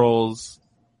Pizza Rolls,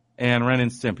 and Ren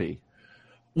and Stimpy.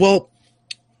 Well,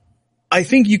 I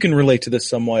think you can relate to this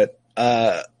somewhat.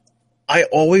 I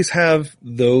always have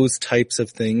those types of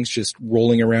things just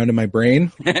rolling around in my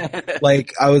brain.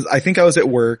 Like I think I was at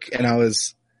work and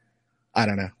I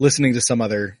don't know, listening to some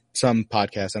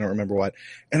podcast. I don't remember what.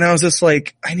 And I was just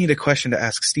like, I need a question to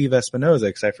ask Steve Espinoza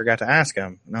because I forgot to ask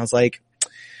him. And I was like,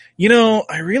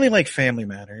 I really like Family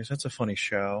Matters. That's a funny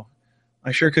show.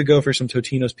 I sure could go for some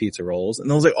Totino's Pizza Rolls.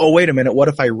 And I was like, oh, wait a minute. What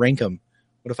if I rank them?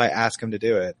 What if I ask him to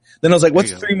do it? Then I was like,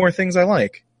 what's 3 more things I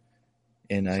like?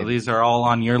 And so these are all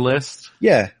on your list?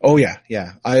 Yeah. Oh, yeah.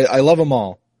 Yeah. I love them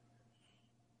all.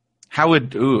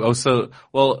 So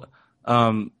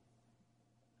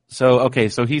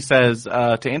he says,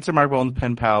 to answer Mark Bolton's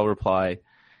pen pal reply,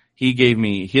 he gave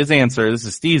me his answer. This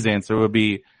is Steve's answer would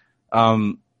be,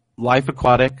 Life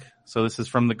Aquatic. So this is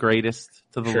from the greatest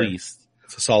to the least.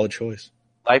 It's a solid choice.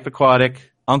 Life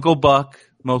Aquatic, Uncle Buck,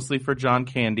 mostly for John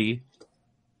Candy,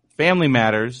 Family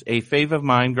Matters, a fave of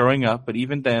mine growing up, but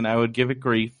even then I would give it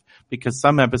grief because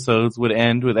some episodes would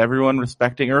end with everyone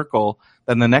respecting Urkel.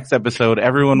 Then the next episode,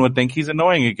 everyone would think he's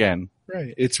annoying again.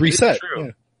 Right. It's reset. It's true.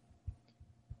 Yeah.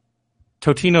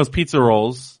 Totino's Pizza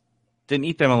Rolls. Didn't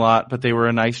eat them a lot, but they were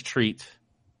a nice treat.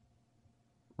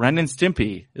 Ren and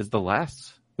Stimpy is the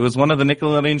last. It was one of the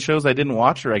Nickelodeon shows I didn't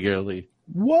watch regularly.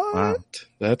 What? Wow.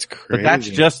 That's crazy. But that's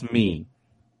just me.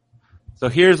 So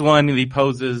here's one that he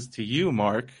poses to you,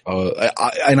 Mark.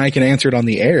 And I can answer it on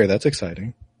the air. That's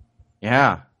exciting.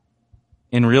 Yeah.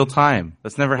 In real time.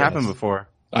 That's never happened before.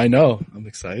 I know. I'm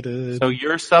excited. So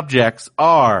your subjects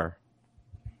are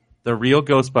the real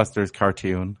Ghostbusters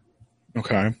cartoon,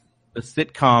 Okay. the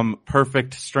sitcom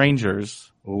Perfect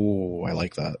Strangers, Oh, I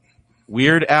like that.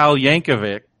 Weird Al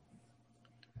Yankovic,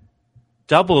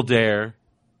 Double Dare,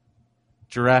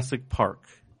 Jurassic Park.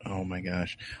 Oh my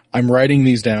gosh. I'm writing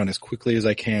these down as quickly as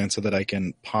I can so that I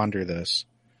can ponder this.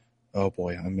 Oh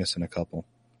boy, I'm missing a couple.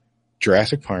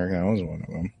 Jurassic Park, that was one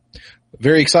of them.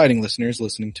 Very exciting, listeners,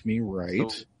 listening to me right.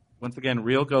 So, once again,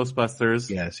 real Ghostbusters,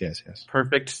 Yes.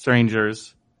 Perfect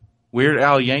Strangers, Weird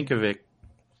Al Yankovic,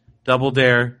 Double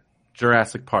Dare,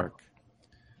 Jurassic Park.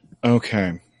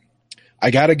 Okay.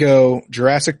 I gotta go.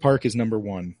 Jurassic Park is number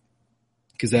one.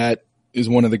 Because that is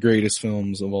one of the greatest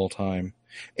films of all time.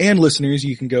 And listeners,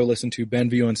 you can go listen to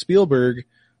Benview and Spielberg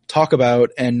talk about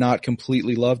and not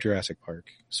completely love Jurassic Park.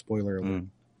 Spoiler alert.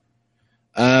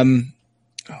 Oh my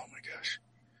gosh.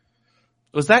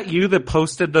 Was that you that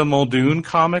posted the Muldoon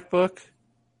comic book?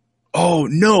 Oh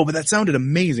no, but that sounded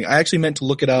amazing. I actually meant to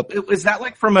look it up. Is that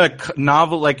like from a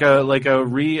novel, like a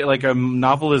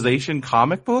novelization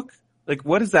comic book? Like,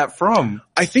 what is that from?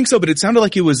 I think so, but it sounded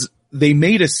like they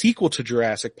made a sequel to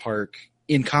Jurassic Park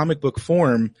in comic book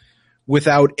form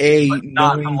without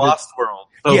not the Lost World.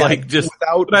 So Yeah, like just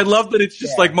without- but I love that it's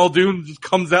just like Muldoon just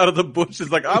comes out of the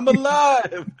bushes like, I'm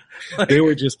alive. They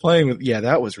were just playing with,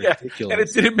 that was Yeah, ridiculous. and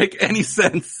it didn't make any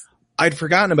sense. I'd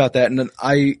forgotten about that, and then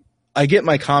I get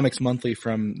my comics monthly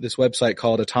from this website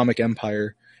called Atomic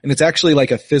Empire, and it's actually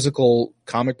like a physical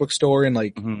comic book store in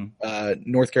like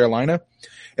North Carolina,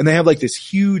 and they have like this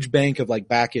huge bank of like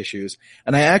back issues,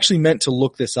 and I actually meant to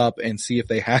look this up and see if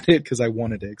they had it because I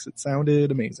wanted it because it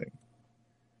sounded amazing.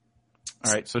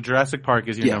 All right, so Jurassic Park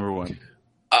is your number one.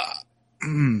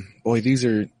 Boy,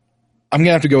 I'm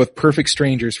gonna have to go with Perfect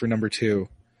Strangers for number two.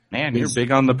 Man, you're big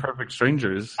on the Perfect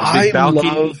Strangers. Big Balky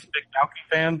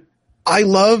fan? I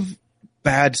love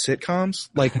bad sitcoms.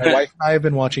 Like my wife and I have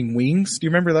been watching Wings. Do you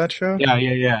remember that show?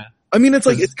 Yeah. I mean,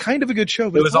 it's kind of a good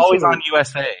show, but It was always on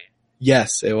USA.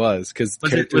 Yes, it was because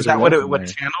Was that what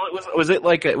channel it was?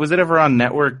 Was it ever on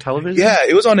network television? Yeah,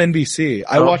 it was on NBC.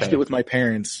 I watched okay. it with my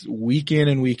parents week in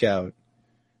and week out.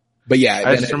 But yeah,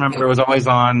 I just remember it was always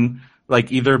on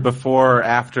like either before or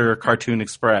after Cartoon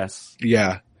Express.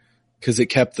 Yeah, because it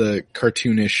kept the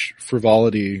cartoonish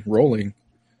frivolity rolling.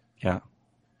 Yeah.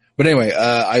 But anyway,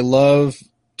 I love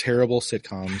terrible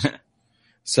sitcoms.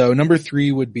 So number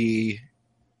 3 would be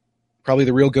probably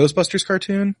the real Ghostbusters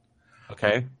cartoon.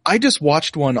 Okay. I just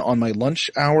watched one on my lunch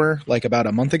hour like about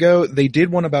a month ago. They did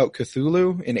one about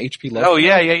Cthulhu in H.P. Lovecraft. Oh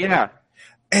yeah.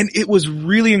 And it was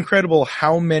really incredible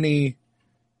how many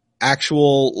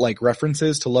actual like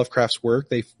references to Lovecraft's work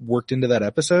they worked into that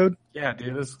episode. Yeah,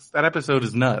 dude, that episode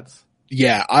is nuts.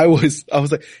 Yeah, I was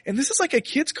like, and this is like a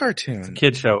kid's cartoon.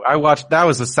 Kid show. I watched, that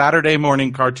was a Saturday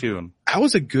morning cartoon. That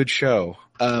was a good show.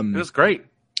 It was great.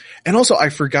 And also I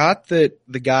forgot that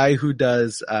the guy who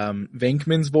does,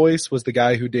 Venkman's voice was the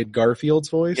guy who did Garfield's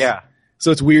voice. Yeah.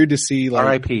 So it's weird to see like,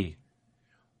 R.I.P.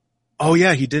 Oh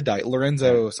yeah, he did die.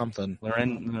 Lorenzo something.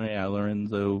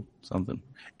 Lorenzo something.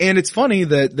 And it's funny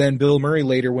that then Bill Murray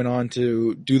later went on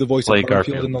to do the voice Play of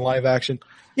Garfield in the live action.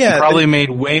 Yeah. He probably made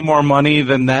way more money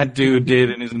than that dude did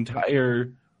in his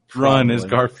entire run as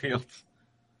Garfield.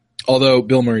 Although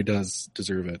Bill Murray does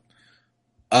deserve it.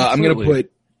 I'm going to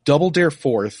put Double Dare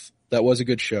fourth. That was a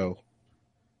good show.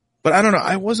 But I don't know.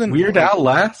 I wasn't. Weird Al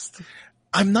last?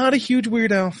 I'm not a huge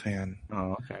Weird Al fan.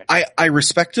 Oh, okay. I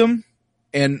respect him.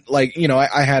 And like, you know,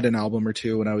 I had an album or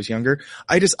two when I was younger.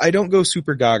 I don't go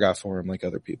super gaga for him like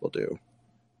other people do.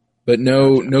 But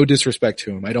no disrespect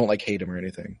to him. I don't like hate him or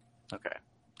anything. Okay.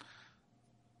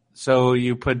 So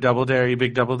you put Double Dare, you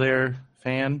big Double Dare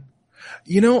fan?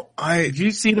 You know, did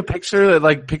you see the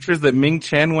pictures that Ming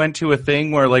Chen went to a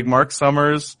thing where like Mark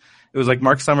Summers, it was like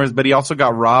Mark Summers, but he also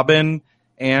got Robin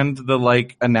and the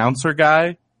like announcer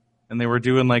guy, and they were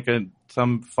doing like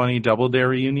some funny Double Dare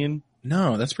reunion?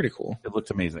 No, that's pretty cool. It looked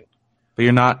amazing. But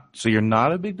you're not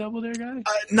a big Double Dare guy?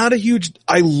 Not a huge,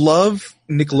 I love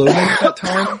Nickelodeon at that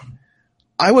time.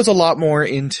 I was a lot more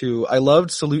I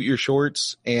loved Salute Your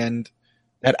Shorts and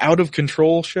That Out of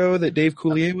Control show that Dave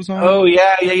Coulier was on. Oh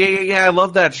yeah. I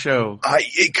love that show.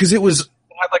 Because it was It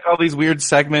had like all these weird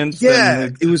segments.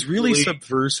 it was really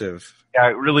subversive. Yeah,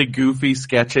 really goofy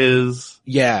sketches.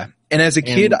 Yeah. And as a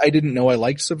kid, I didn't know I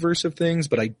liked subversive things,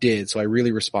 but I did, so I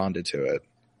really responded to it.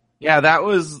 Yeah, that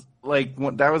was like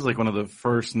one of the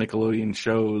first Nickelodeon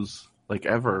shows like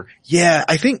ever. Yeah,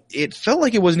 I think it felt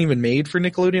like it wasn't even made for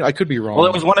Nickelodeon. I could be wrong. Well,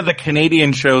 it was one of the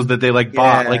Canadian shows that they like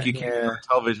bought. Like you can't on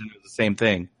television, it was the same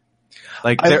thing.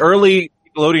 Like the early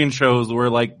Nickelodeon shows were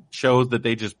like shows that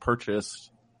they just purchased.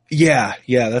 Yeah,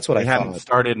 that's what I hadn't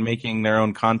started making their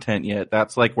own content yet.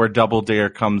 That's like where Double Dare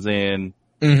comes in,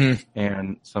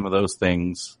 and some of those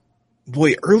things.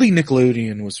 Boy, early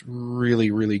Nickelodeon was really,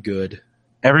 really good.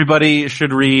 Everybody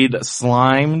should read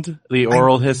Slimed, the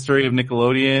oral history of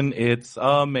Nickelodeon. It's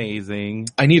amazing.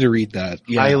 I need to read that.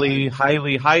 Yeah.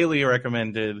 Highly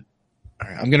recommended. All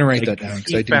right, I'm going to write that down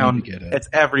because I do need to get it. It's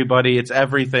everybody. It's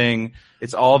everything.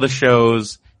 It's all the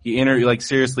shows. He interviewed like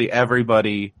seriously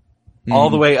everybody.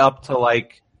 All the way up to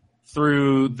like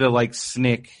through the like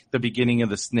SNCC, the beginning of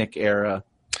the SNCC era.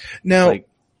 Now, like,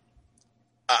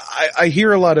 I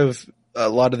hear a lot of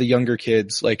the younger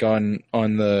kids like on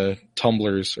the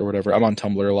Tumblrs or whatever. I'm on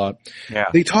Tumblr a lot. Yeah,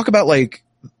 they talk about like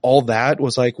all that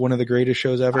was like one of the greatest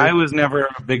shows ever. I was never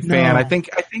a big fan. I think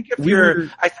we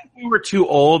were too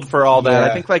old for all that.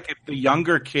 I think like if the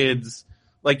younger kids,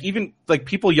 like even like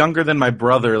people younger than my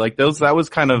brother, like that was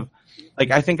kind of. Like,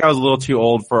 I think I was a little too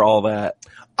old for all that.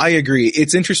 I agree.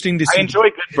 It's interesting to see. I enjoy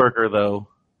Good Burger, though.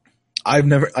 I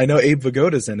know Abe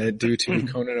Vigoda's in it due to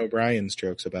Conan O'Brien's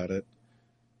jokes about it.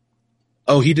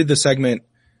 Oh, he did the segment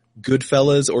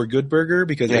Goodfellas or Good Burger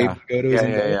because Abe Vigoda was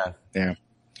in it. Yeah.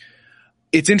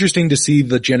 It's interesting to see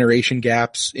the generation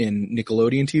gaps in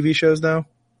Nickelodeon TV shows, though.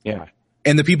 Yeah.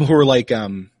 And the people who are like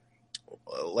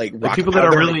the people that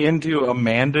are really into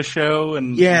Amanda Show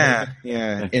and and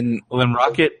then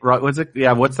what's it?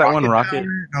 Yeah, what's that one? Rocket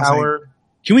Power.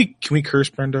 Can we curse,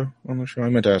 Brendo, on the show? I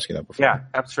meant to ask you that before. Yeah,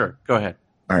 sure. Go ahead.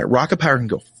 All right, Rocket Power can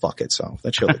go fuck itself.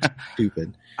 That show looks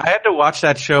stupid. I had to watch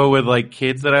that show with like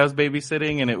kids that I was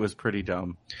babysitting, and it was pretty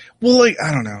dumb. Well, like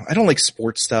I don't know. I don't like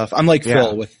sports stuff. I'm like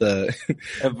Phil with the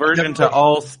aversion to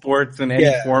all sports in any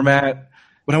format.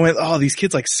 When I went, oh, these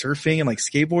kids like surfing and like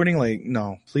skateboarding, like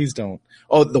no, please don't.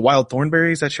 Oh, the Wild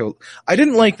Thornberrys, that show. I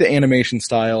didn't like the animation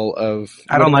style of.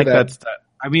 I don't like that stuff.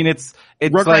 I mean, it's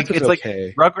Rugrats like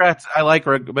Rugrats. I like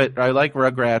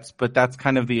Rugrats, but that's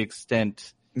kind of the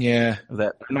extent. Yeah. Of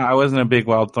that. No, I wasn't a big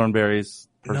Wild Thornberrys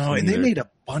person. No, and they made a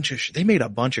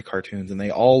bunch of cartoons, and they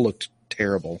all looked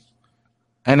terrible.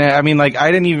 And I mean, like I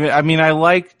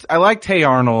liked Hey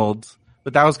Arnold,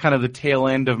 but that was kind of the tail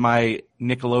end of my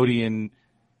Nickelodeon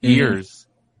years.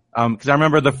 Because I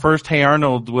remember the first Hey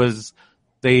Arnold was.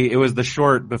 It was the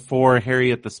short before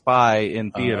Harriet the Spy in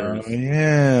theaters.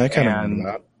 Yeah, I kind of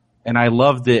remember that. And I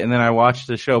loved it, and then I watched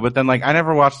the show. But then, like, I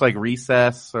never watched, like,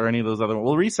 Recess or any of those other...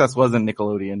 Well, Recess wasn't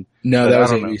Nickelodeon. No, that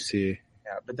was ABC.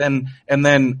 Yeah, but then... And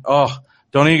then,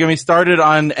 don't even get me started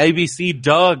on ABC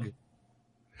Doug.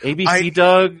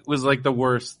 Doug was, like, the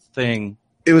worst thing.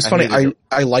 It was funny.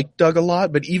 I liked Doug a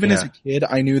lot, but even as a kid,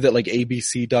 I knew that, like,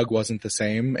 ABC Doug wasn't the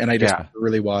same, and I just never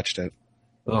really watched it.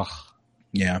 Ugh.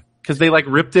 Yeah. Because they like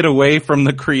ripped it away from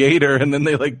the creator, and then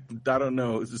they like I don't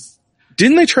know. It was just...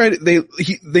 Didn't they try to?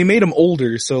 They made him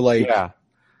older, so like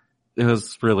it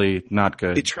was really not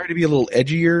good. They tried to be a little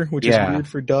edgier, which is weird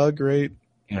for Doug, right?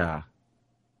 Yeah.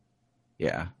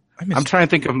 I'm trying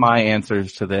to think of my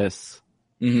answers to this.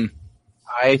 Mm-hmm.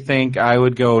 I think I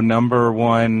would go number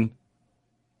one,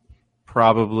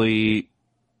 probably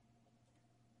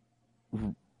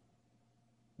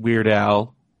Weird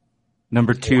Al.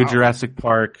 Number 2, Jurassic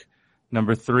Park.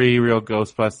 Number 3, Real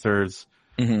Ghostbusters.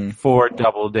 4,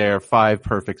 Double Dare. 5,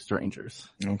 Perfect Strangers.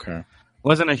 Okay.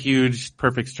 Wasn't a huge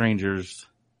Perfect Strangers.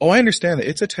 Oh, I understand that.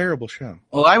 It's a terrible show.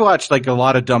 Well, I watched like a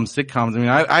lot of dumb sitcoms. I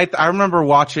mean, I remember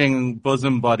watching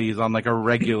Bosom Buddies on like a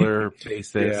regular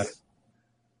basis.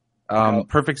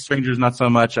 Perfect Strangers, not so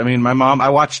much. I mean, I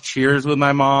watched Cheers with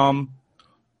my mom.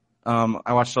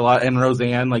 I watched a lot, and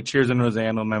Roseanne, like Cheers and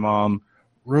Roseanne with my mom.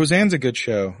 Roseanne's a good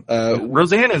show.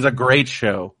 Roseanne is a great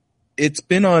show. It's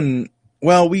been on,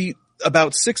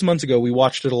 about 6 months ago, we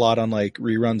watched it a lot on like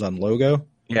reruns on Logo.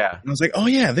 Yeah. And I was like, oh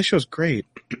yeah, this show's great.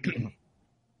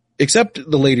 Except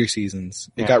the later seasons.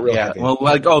 It got real heavy. Well,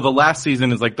 like, the last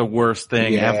season is like the worst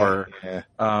thing ever. Yeah.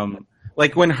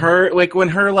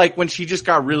 When she just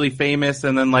got really famous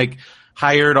and then like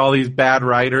hired all these bad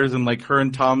writers and like her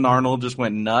and Tom Arnold just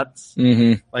went nuts.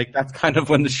 Mm-hmm. Like that's kind of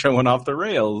when the show went off the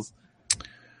rails.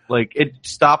 Like, it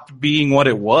stopped being what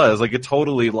it was. Like, it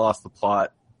totally lost the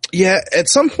plot. Yeah, at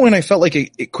some point I felt like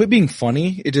it quit being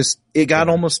funny. It got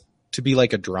almost to be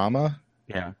like a drama.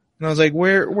 Yeah. And I was like,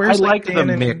 where's I like liked the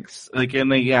mix. Like,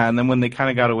 and then when they kind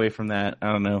of got away from that,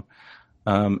 I don't know.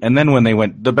 And then when they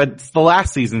went, but the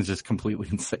last season is just completely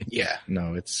insane. Yeah,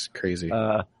 no, it's crazy.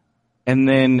 And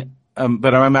then,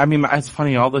 but I mean, it's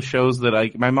funny, all the shows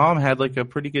that my mom had like a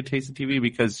pretty good taste of TV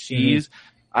because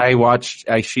we watched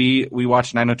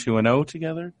 90210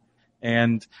 together.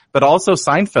 But also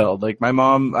Seinfeld. Like my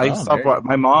mom,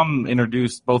 my mom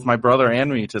introduced both my brother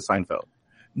and me to Seinfeld.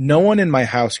 No one in my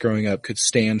house growing up could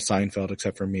stand Seinfeld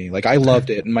except for me. Like I loved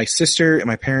it. And my sister and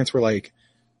my parents were like,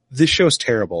 this show's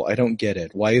terrible. I don't get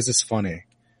it. Why is this funny?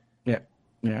 Yeah.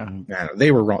 Yeah. Man,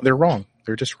 they were wrong. They're wrong.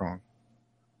 They're just wrong.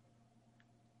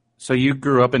 So you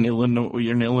grew up in Illinois.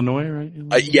 You're in Illinois,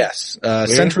 right? Yes.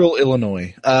 Central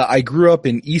Illinois. I grew up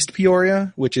in East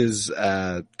Peoria, which is,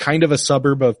 kind of a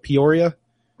suburb of Peoria.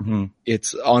 Mm-hmm.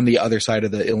 It's on the other side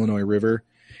of the Illinois River.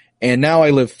 And now I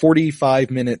live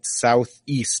 45 minutes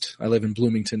southeast. I live in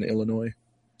Bloomington, Illinois.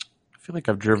 I feel like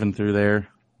I've driven through there.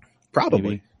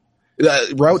 Probably.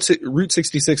 Route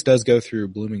 66 does go through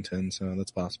Bloomington, so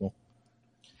that's possible.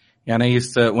 Yeah, and I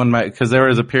used to, because there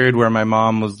was a period where my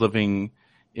mom was living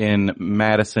in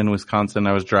Madison, Wisconsin.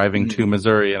 I was driving to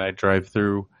Missouri, and I'd drive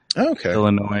through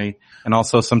Illinois. And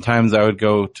also sometimes I would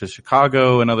go to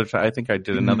Chicago. I think I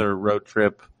did another road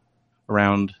trip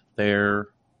around there.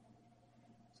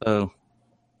 So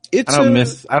I don't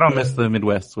miss the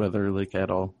Midwest weather like at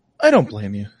all. I don't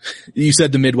blame you. You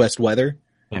said the Midwest weather?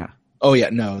 Yeah. Oh yeah,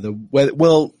 no, the weather.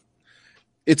 Well,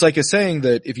 it's like a saying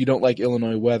that if you don't like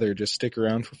Illinois weather, just stick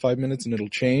around for 5 minutes and it'll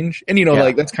change. And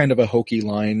like that's kind of a hokey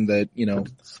line that,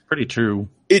 it's pretty true.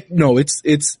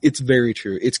 It's very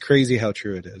true. It's crazy how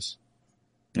true it is.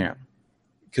 Yeah.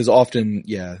 Cause often,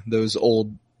 those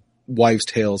old wives'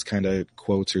 tales kind of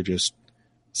quotes are just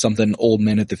something old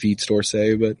men at the feed store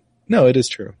say, but no, it is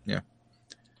true. Yeah.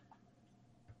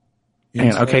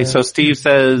 And, okay. So Steve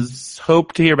says,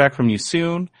 hope to hear back from you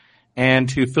soon. And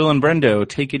to Phil and Brendo,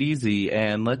 take it easy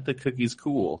and let the cookies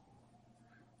cool.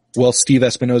 Well, Steve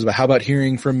Espinoza, how about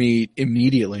hearing from me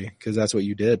immediately? Cause that's what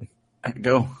you did.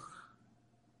 Go.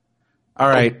 All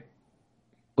right.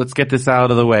 Let's get this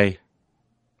out of the way.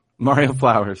 Mario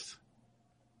Flowers.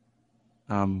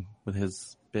 With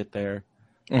his bit there.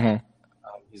 Mm-hmm.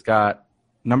 He's got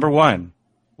number 1.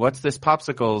 What's this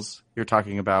popsicles you're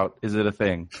talking about? Is it a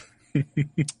thing?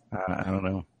 I don't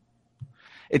know.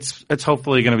 It's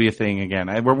hopefully going to be a thing again.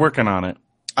 We're working on it.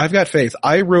 I've got faith.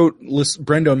 I wrote,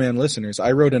 Brendo Man listeners,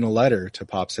 I wrote in a letter to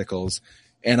Popsicles,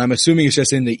 and I'm assuming it's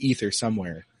just in the ether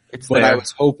somewhere. It's but there. I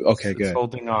was okay, good. It's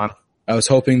holding on. I was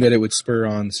hoping that it would spur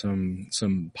on some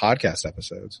podcast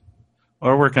episodes.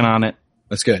 We're working on it.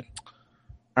 That's good.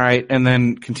 All right, and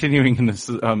then continuing in this,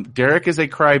 Derek is a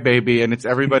crybaby, and it's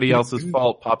everybody else's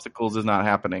fault. Popsicles is not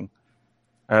happening.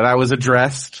 That was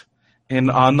addressed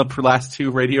on the last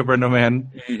 2 Radio Brendo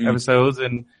Man episodes,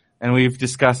 and we've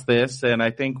discussed this, and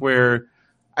I think we're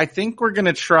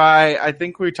gonna try. I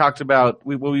think we talked about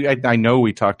I know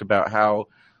we talked about how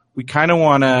we kind of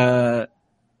want to,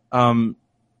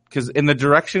 because in the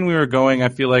direction we were going, I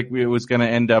feel like it was going to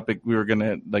end up, we were going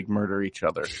to like murder each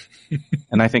other.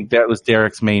 And I think that was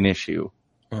Derek's main issue.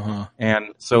 Uh-huh.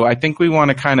 And so I think we want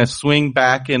to kind of swing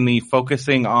back in the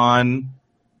focusing on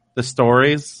the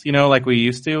stories, like we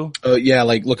used to.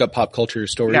 Like look up pop culture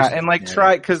stories. Yeah, and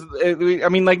try, because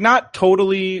not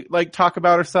totally talk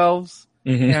about ourselves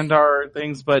and our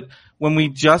things, but when we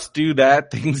just do that,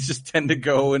 things just tend to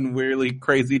go in really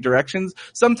crazy directions.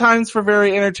 Sometimes for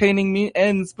very entertaining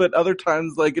ends, but other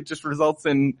times it just results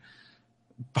in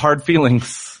hard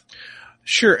feelings.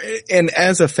 Sure. And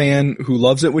as a fan who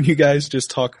loves it when you guys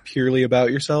just talk purely about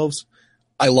yourselves,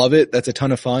 I love it. That's a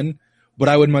ton of fun. But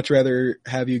I would much rather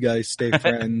have you guys stay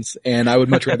friends, and I would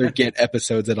much rather get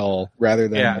episodes at all rather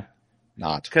than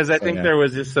not. Because I think there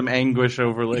was just some anguish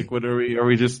over what are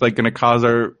we just going to cause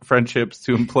our friendships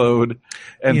to implode,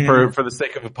 and for the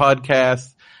sake of a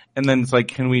podcast. And then it's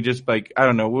can we just I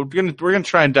don't know, we're gonna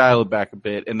try and dial it back a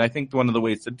bit. And I think one of the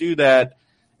ways to do that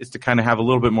is to kind of have a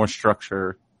little bit more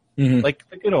structure, like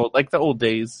the old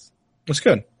days. That's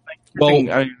good.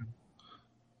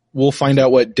 We'll find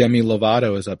out what Demi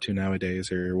Lovato is up to nowadays,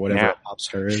 or whatever pop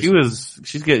star is.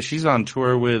 She's on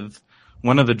tour with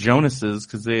one of the Jonases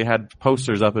because they had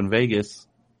posters up in Vegas.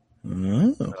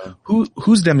 Oh.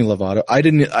 Who's Demi Lovato? I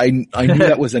knew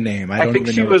that was a name. I think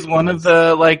she was one of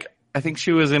the I think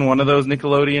she was in one of those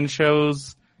Nickelodeon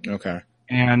shows. Okay.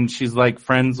 And she's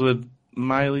friends with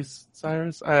Miley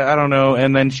Cyrus. I don't know.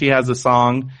 And then she has a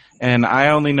song, and I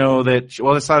only know that she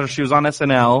was on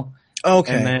SNL.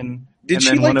 Okay. And then Did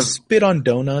she spit on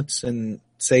donuts and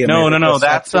say No. America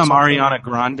That's Sucks or something? Ariana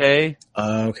Grande.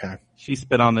 Okay. She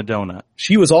spit on the donut.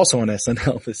 She was also on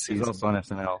SNL this She's season. also on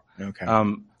SNL.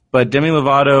 Okay. But Demi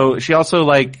Lovato, she also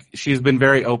she's been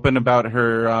very open about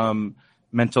her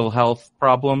mental health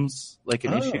problems, and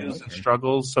issues and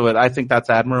struggles. So I think that's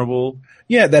admirable.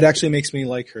 Yeah, that actually makes me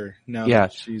like her now. Yeah.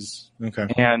 That she's okay.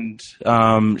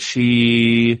 And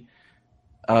she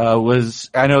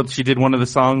I know she did one of the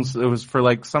songs. It was for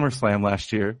SummerSlam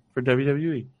last year for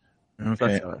WWE.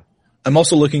 Okay. I'm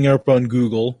also looking her up on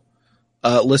Google.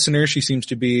 Listener, she seems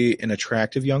to be an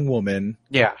attractive young woman.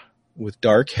 Yeah. With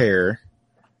dark hair.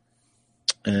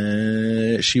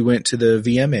 She went to the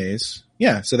VMAs.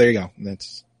 Yeah, so there you go.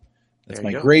 That's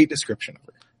my great description of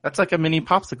her. That's like a mini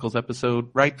Popsicles episode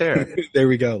right there. There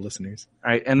we go, listeners.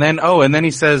 All right, and then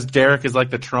he says Derek is like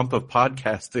the Trump of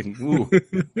podcasting. Ooh.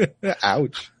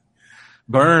 Ouch.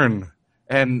 Burn.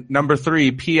 And number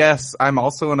 3, P.S. I'm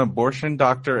also an abortion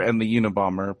doctor and the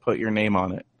Unabomber. Put your name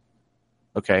on it.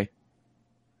 Okay.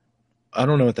 I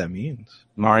don't know what that means.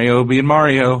 Mario being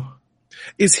Mario.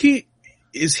 Is he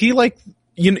like,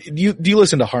 do you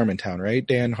listen to Harmontown, right?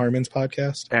 Dan Harmon's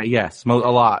podcast? Yes, a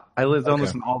lot. I don't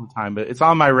listen all the time, but it's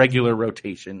on my regular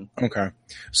rotation. Okay.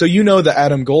 So you know the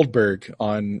Adam Goldberg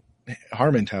on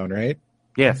Harmontown, right?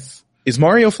 Yes. Is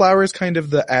Mario Flowers kind of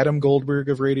the Adam Goldberg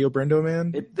of Radio Brendo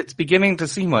Man? It's beginning to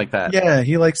seem like that. Yeah,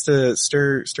 he likes to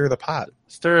stir the pot.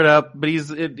 Stir it up, but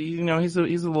he's a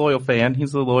loyal fan.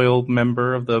 He's a loyal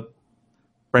member of the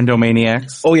Brendo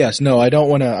Maniacs. Oh yes, no, I don't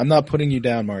want to. I'm not putting you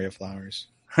down, Mario Flowers.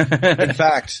 In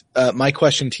fact, my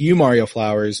question to you, Mario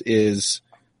Flowers, is: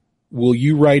 will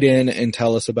you write in and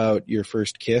tell us about your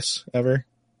first kiss ever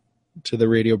to the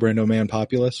Radio Brendo Man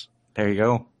populace? There you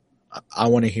go. I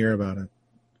want to hear about it.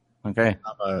 Okay.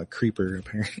 I'm a creeper,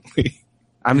 apparently.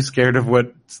 I'm scared of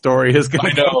what story is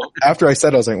going to go. After I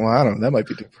said it, I was like, well, I don't know. That might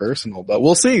be too personal, but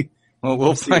we'll see. Well,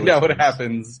 we'll find out what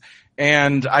happens.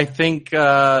 And I think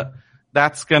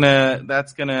that's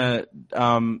gonna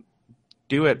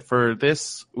do it for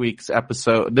this week's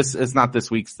episode. This is not this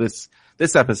week's, this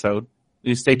episode.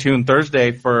 You stay tuned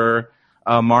Thursday for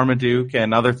Marmaduke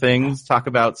and other things. Talk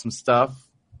about some stuff.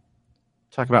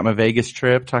 Talk about my Vegas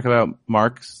trip. Talk about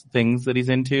Mark's things that he's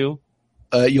into.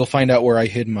 You'll find out where I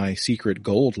hid my secret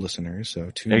gold, listeners.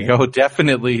 So tune in. There you go.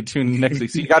 Definitely tune in next week.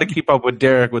 So you got to keep up with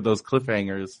Derek with those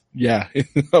cliffhangers. Yeah,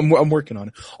 I'm working on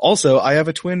it. Also, I have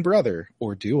a twin brother,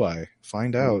 or do I?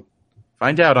 Find out.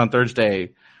 Find out on Thursday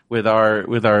with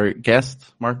our guest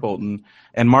Mark Bolton.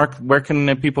 And Mark, where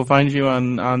can people find you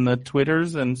on the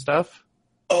Twitters and stuff?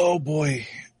 Oh boy,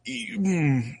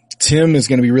 Tim is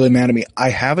going to be really mad at me. I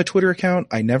have a Twitter account.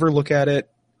 I never look at it,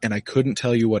 and I couldn't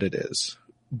tell you what it is.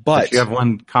 But you have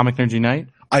one, Comic Nerds Unite?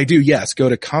 I do, yes. Go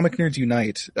to Comic Nerds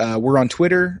Unite. We're on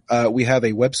Twitter. We have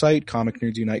a website,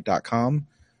 comicnerdsunite.com,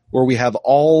 where we have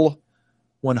all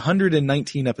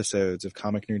 119 episodes of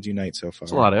Comic Nerds Unite so far.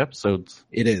 That's a lot of episodes.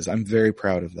 It is. I'm very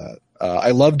proud of that.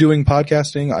 I love doing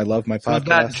podcasting. I love my podcast. Is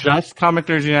that just Comic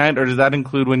Nerds Unite, or does that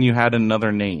include when you had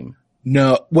another name?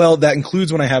 No. Well, that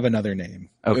includes when I have another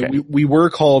name. Okay. We were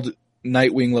called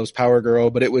Nightwing Loves Power Girl,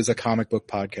 but it was a comic book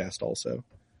podcast also.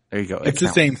 There you go. It's the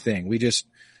same thing.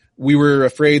 We were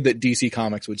afraid that DC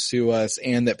Comics would sue us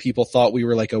and that people thought we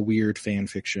were like a weird fan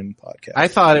fiction podcast. I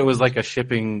thought it was like a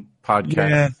shipping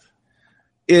podcast.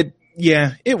 It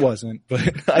wasn't, but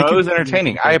it was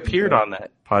entertaining. I appeared on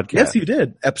that podcast. Yes, you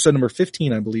did. Episode number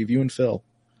 15, I believe, you and Phil.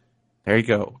 There you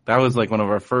go. That was like one of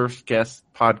our first guest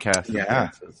podcasts. Yeah.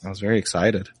 I was very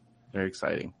excited. Very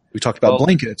exciting. We talked about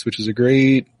Blankets, which is a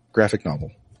great graphic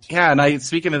novel. Yeah. And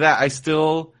speaking of that,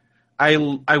 I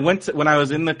went to, when I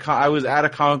was I was at a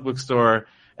comic book store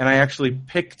and I actually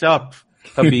picked up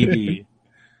Habibi.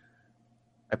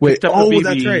 Habibi,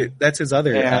 that's right. That's his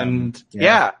other. And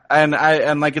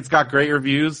and it's got great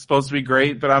reviews, supposed to be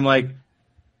great, but I'm like,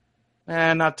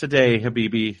 not today,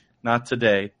 Habibi. Not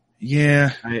today.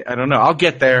 Yeah. I don't know. I'll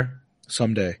get there.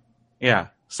 Someday. Yeah,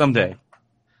 someday.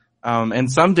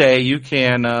 And someday you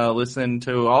can listen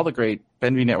to all the great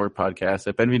Benvie Network podcasts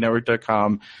at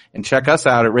benvienetwork.com and check us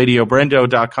out at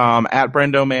radiobrendo.com, at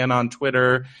BrendoMan on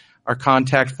Twitter, our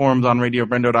contact forms on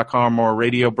radiobrendo.com or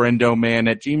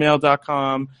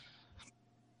radiobrendoman@gmail.com.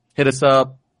 Hit us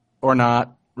up or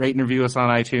not. Rate and review us on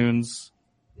iTunes.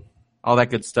 All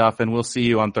that good stuff. And we'll see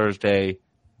you on Thursday.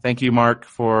 Thank you, Mark,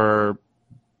 for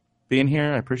being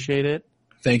here. I appreciate it.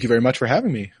 Thank you very much for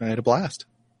having me. I had a blast.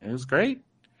 It was great.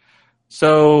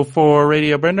 So for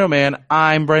Radio Brendo Man,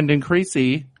 I'm Brendan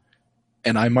Creasy.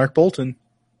 And I'm Mark Bolton.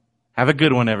 Have a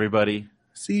good one, everybody.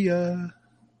 See ya.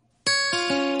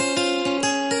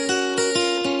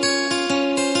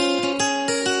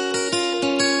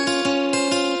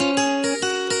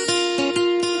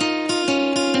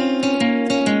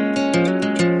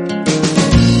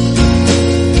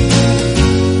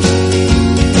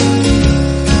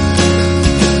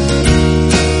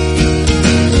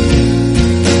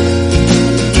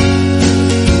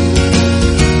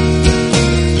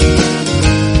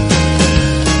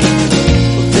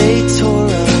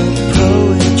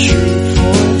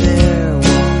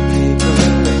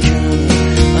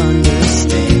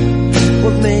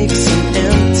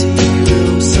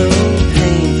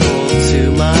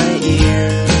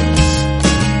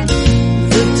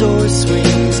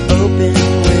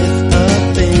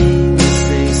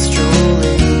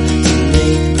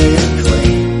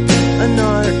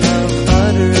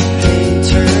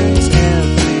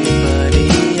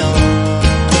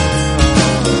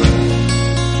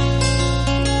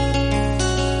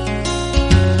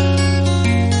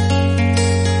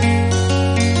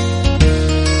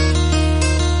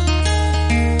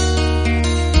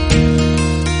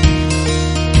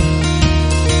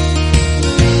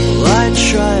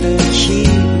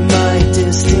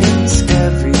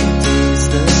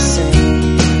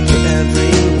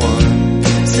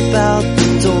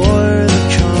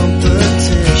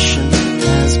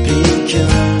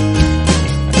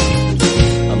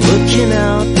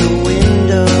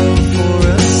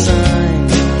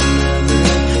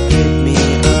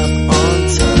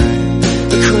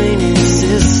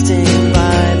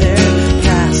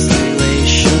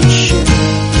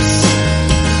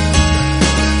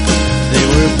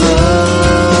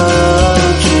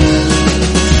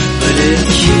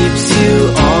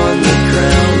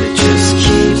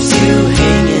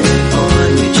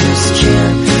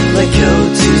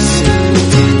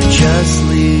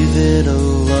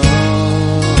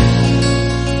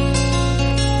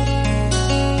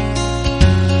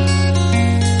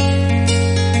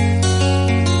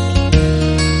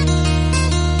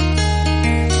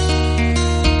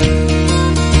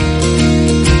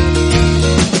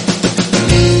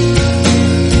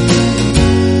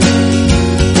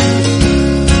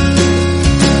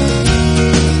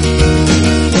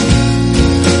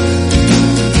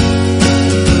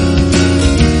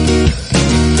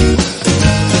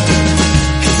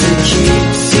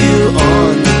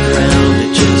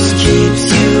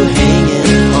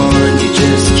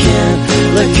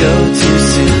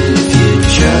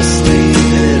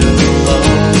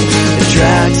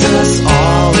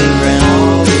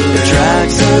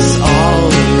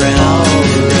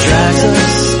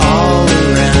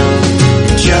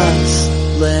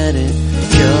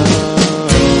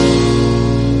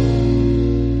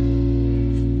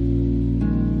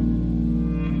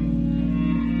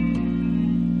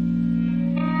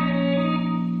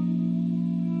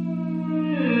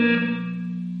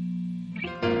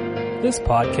 This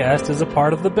podcast is a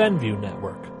part of the Benview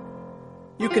Network.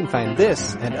 You can find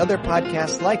this and other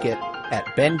podcasts like it at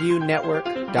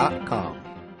BenviewNetwork.com.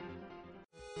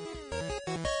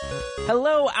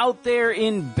 Hello out there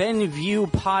in Benview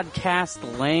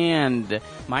podcast land.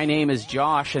 My name is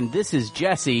Josh and this is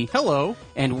Jesse. Hello.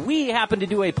 And we happen to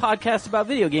do a podcast about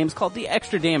video games called the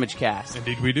Extra Damage Cast.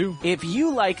 Indeed we do. If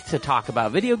you like to talk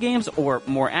about video games, or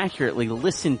more accurately,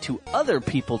 listen to other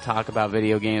people talk about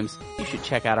video games, you should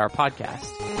check out our podcast.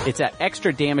 It's at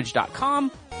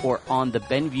extradamage.com or on the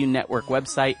Benview Network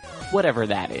website, whatever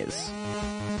that is.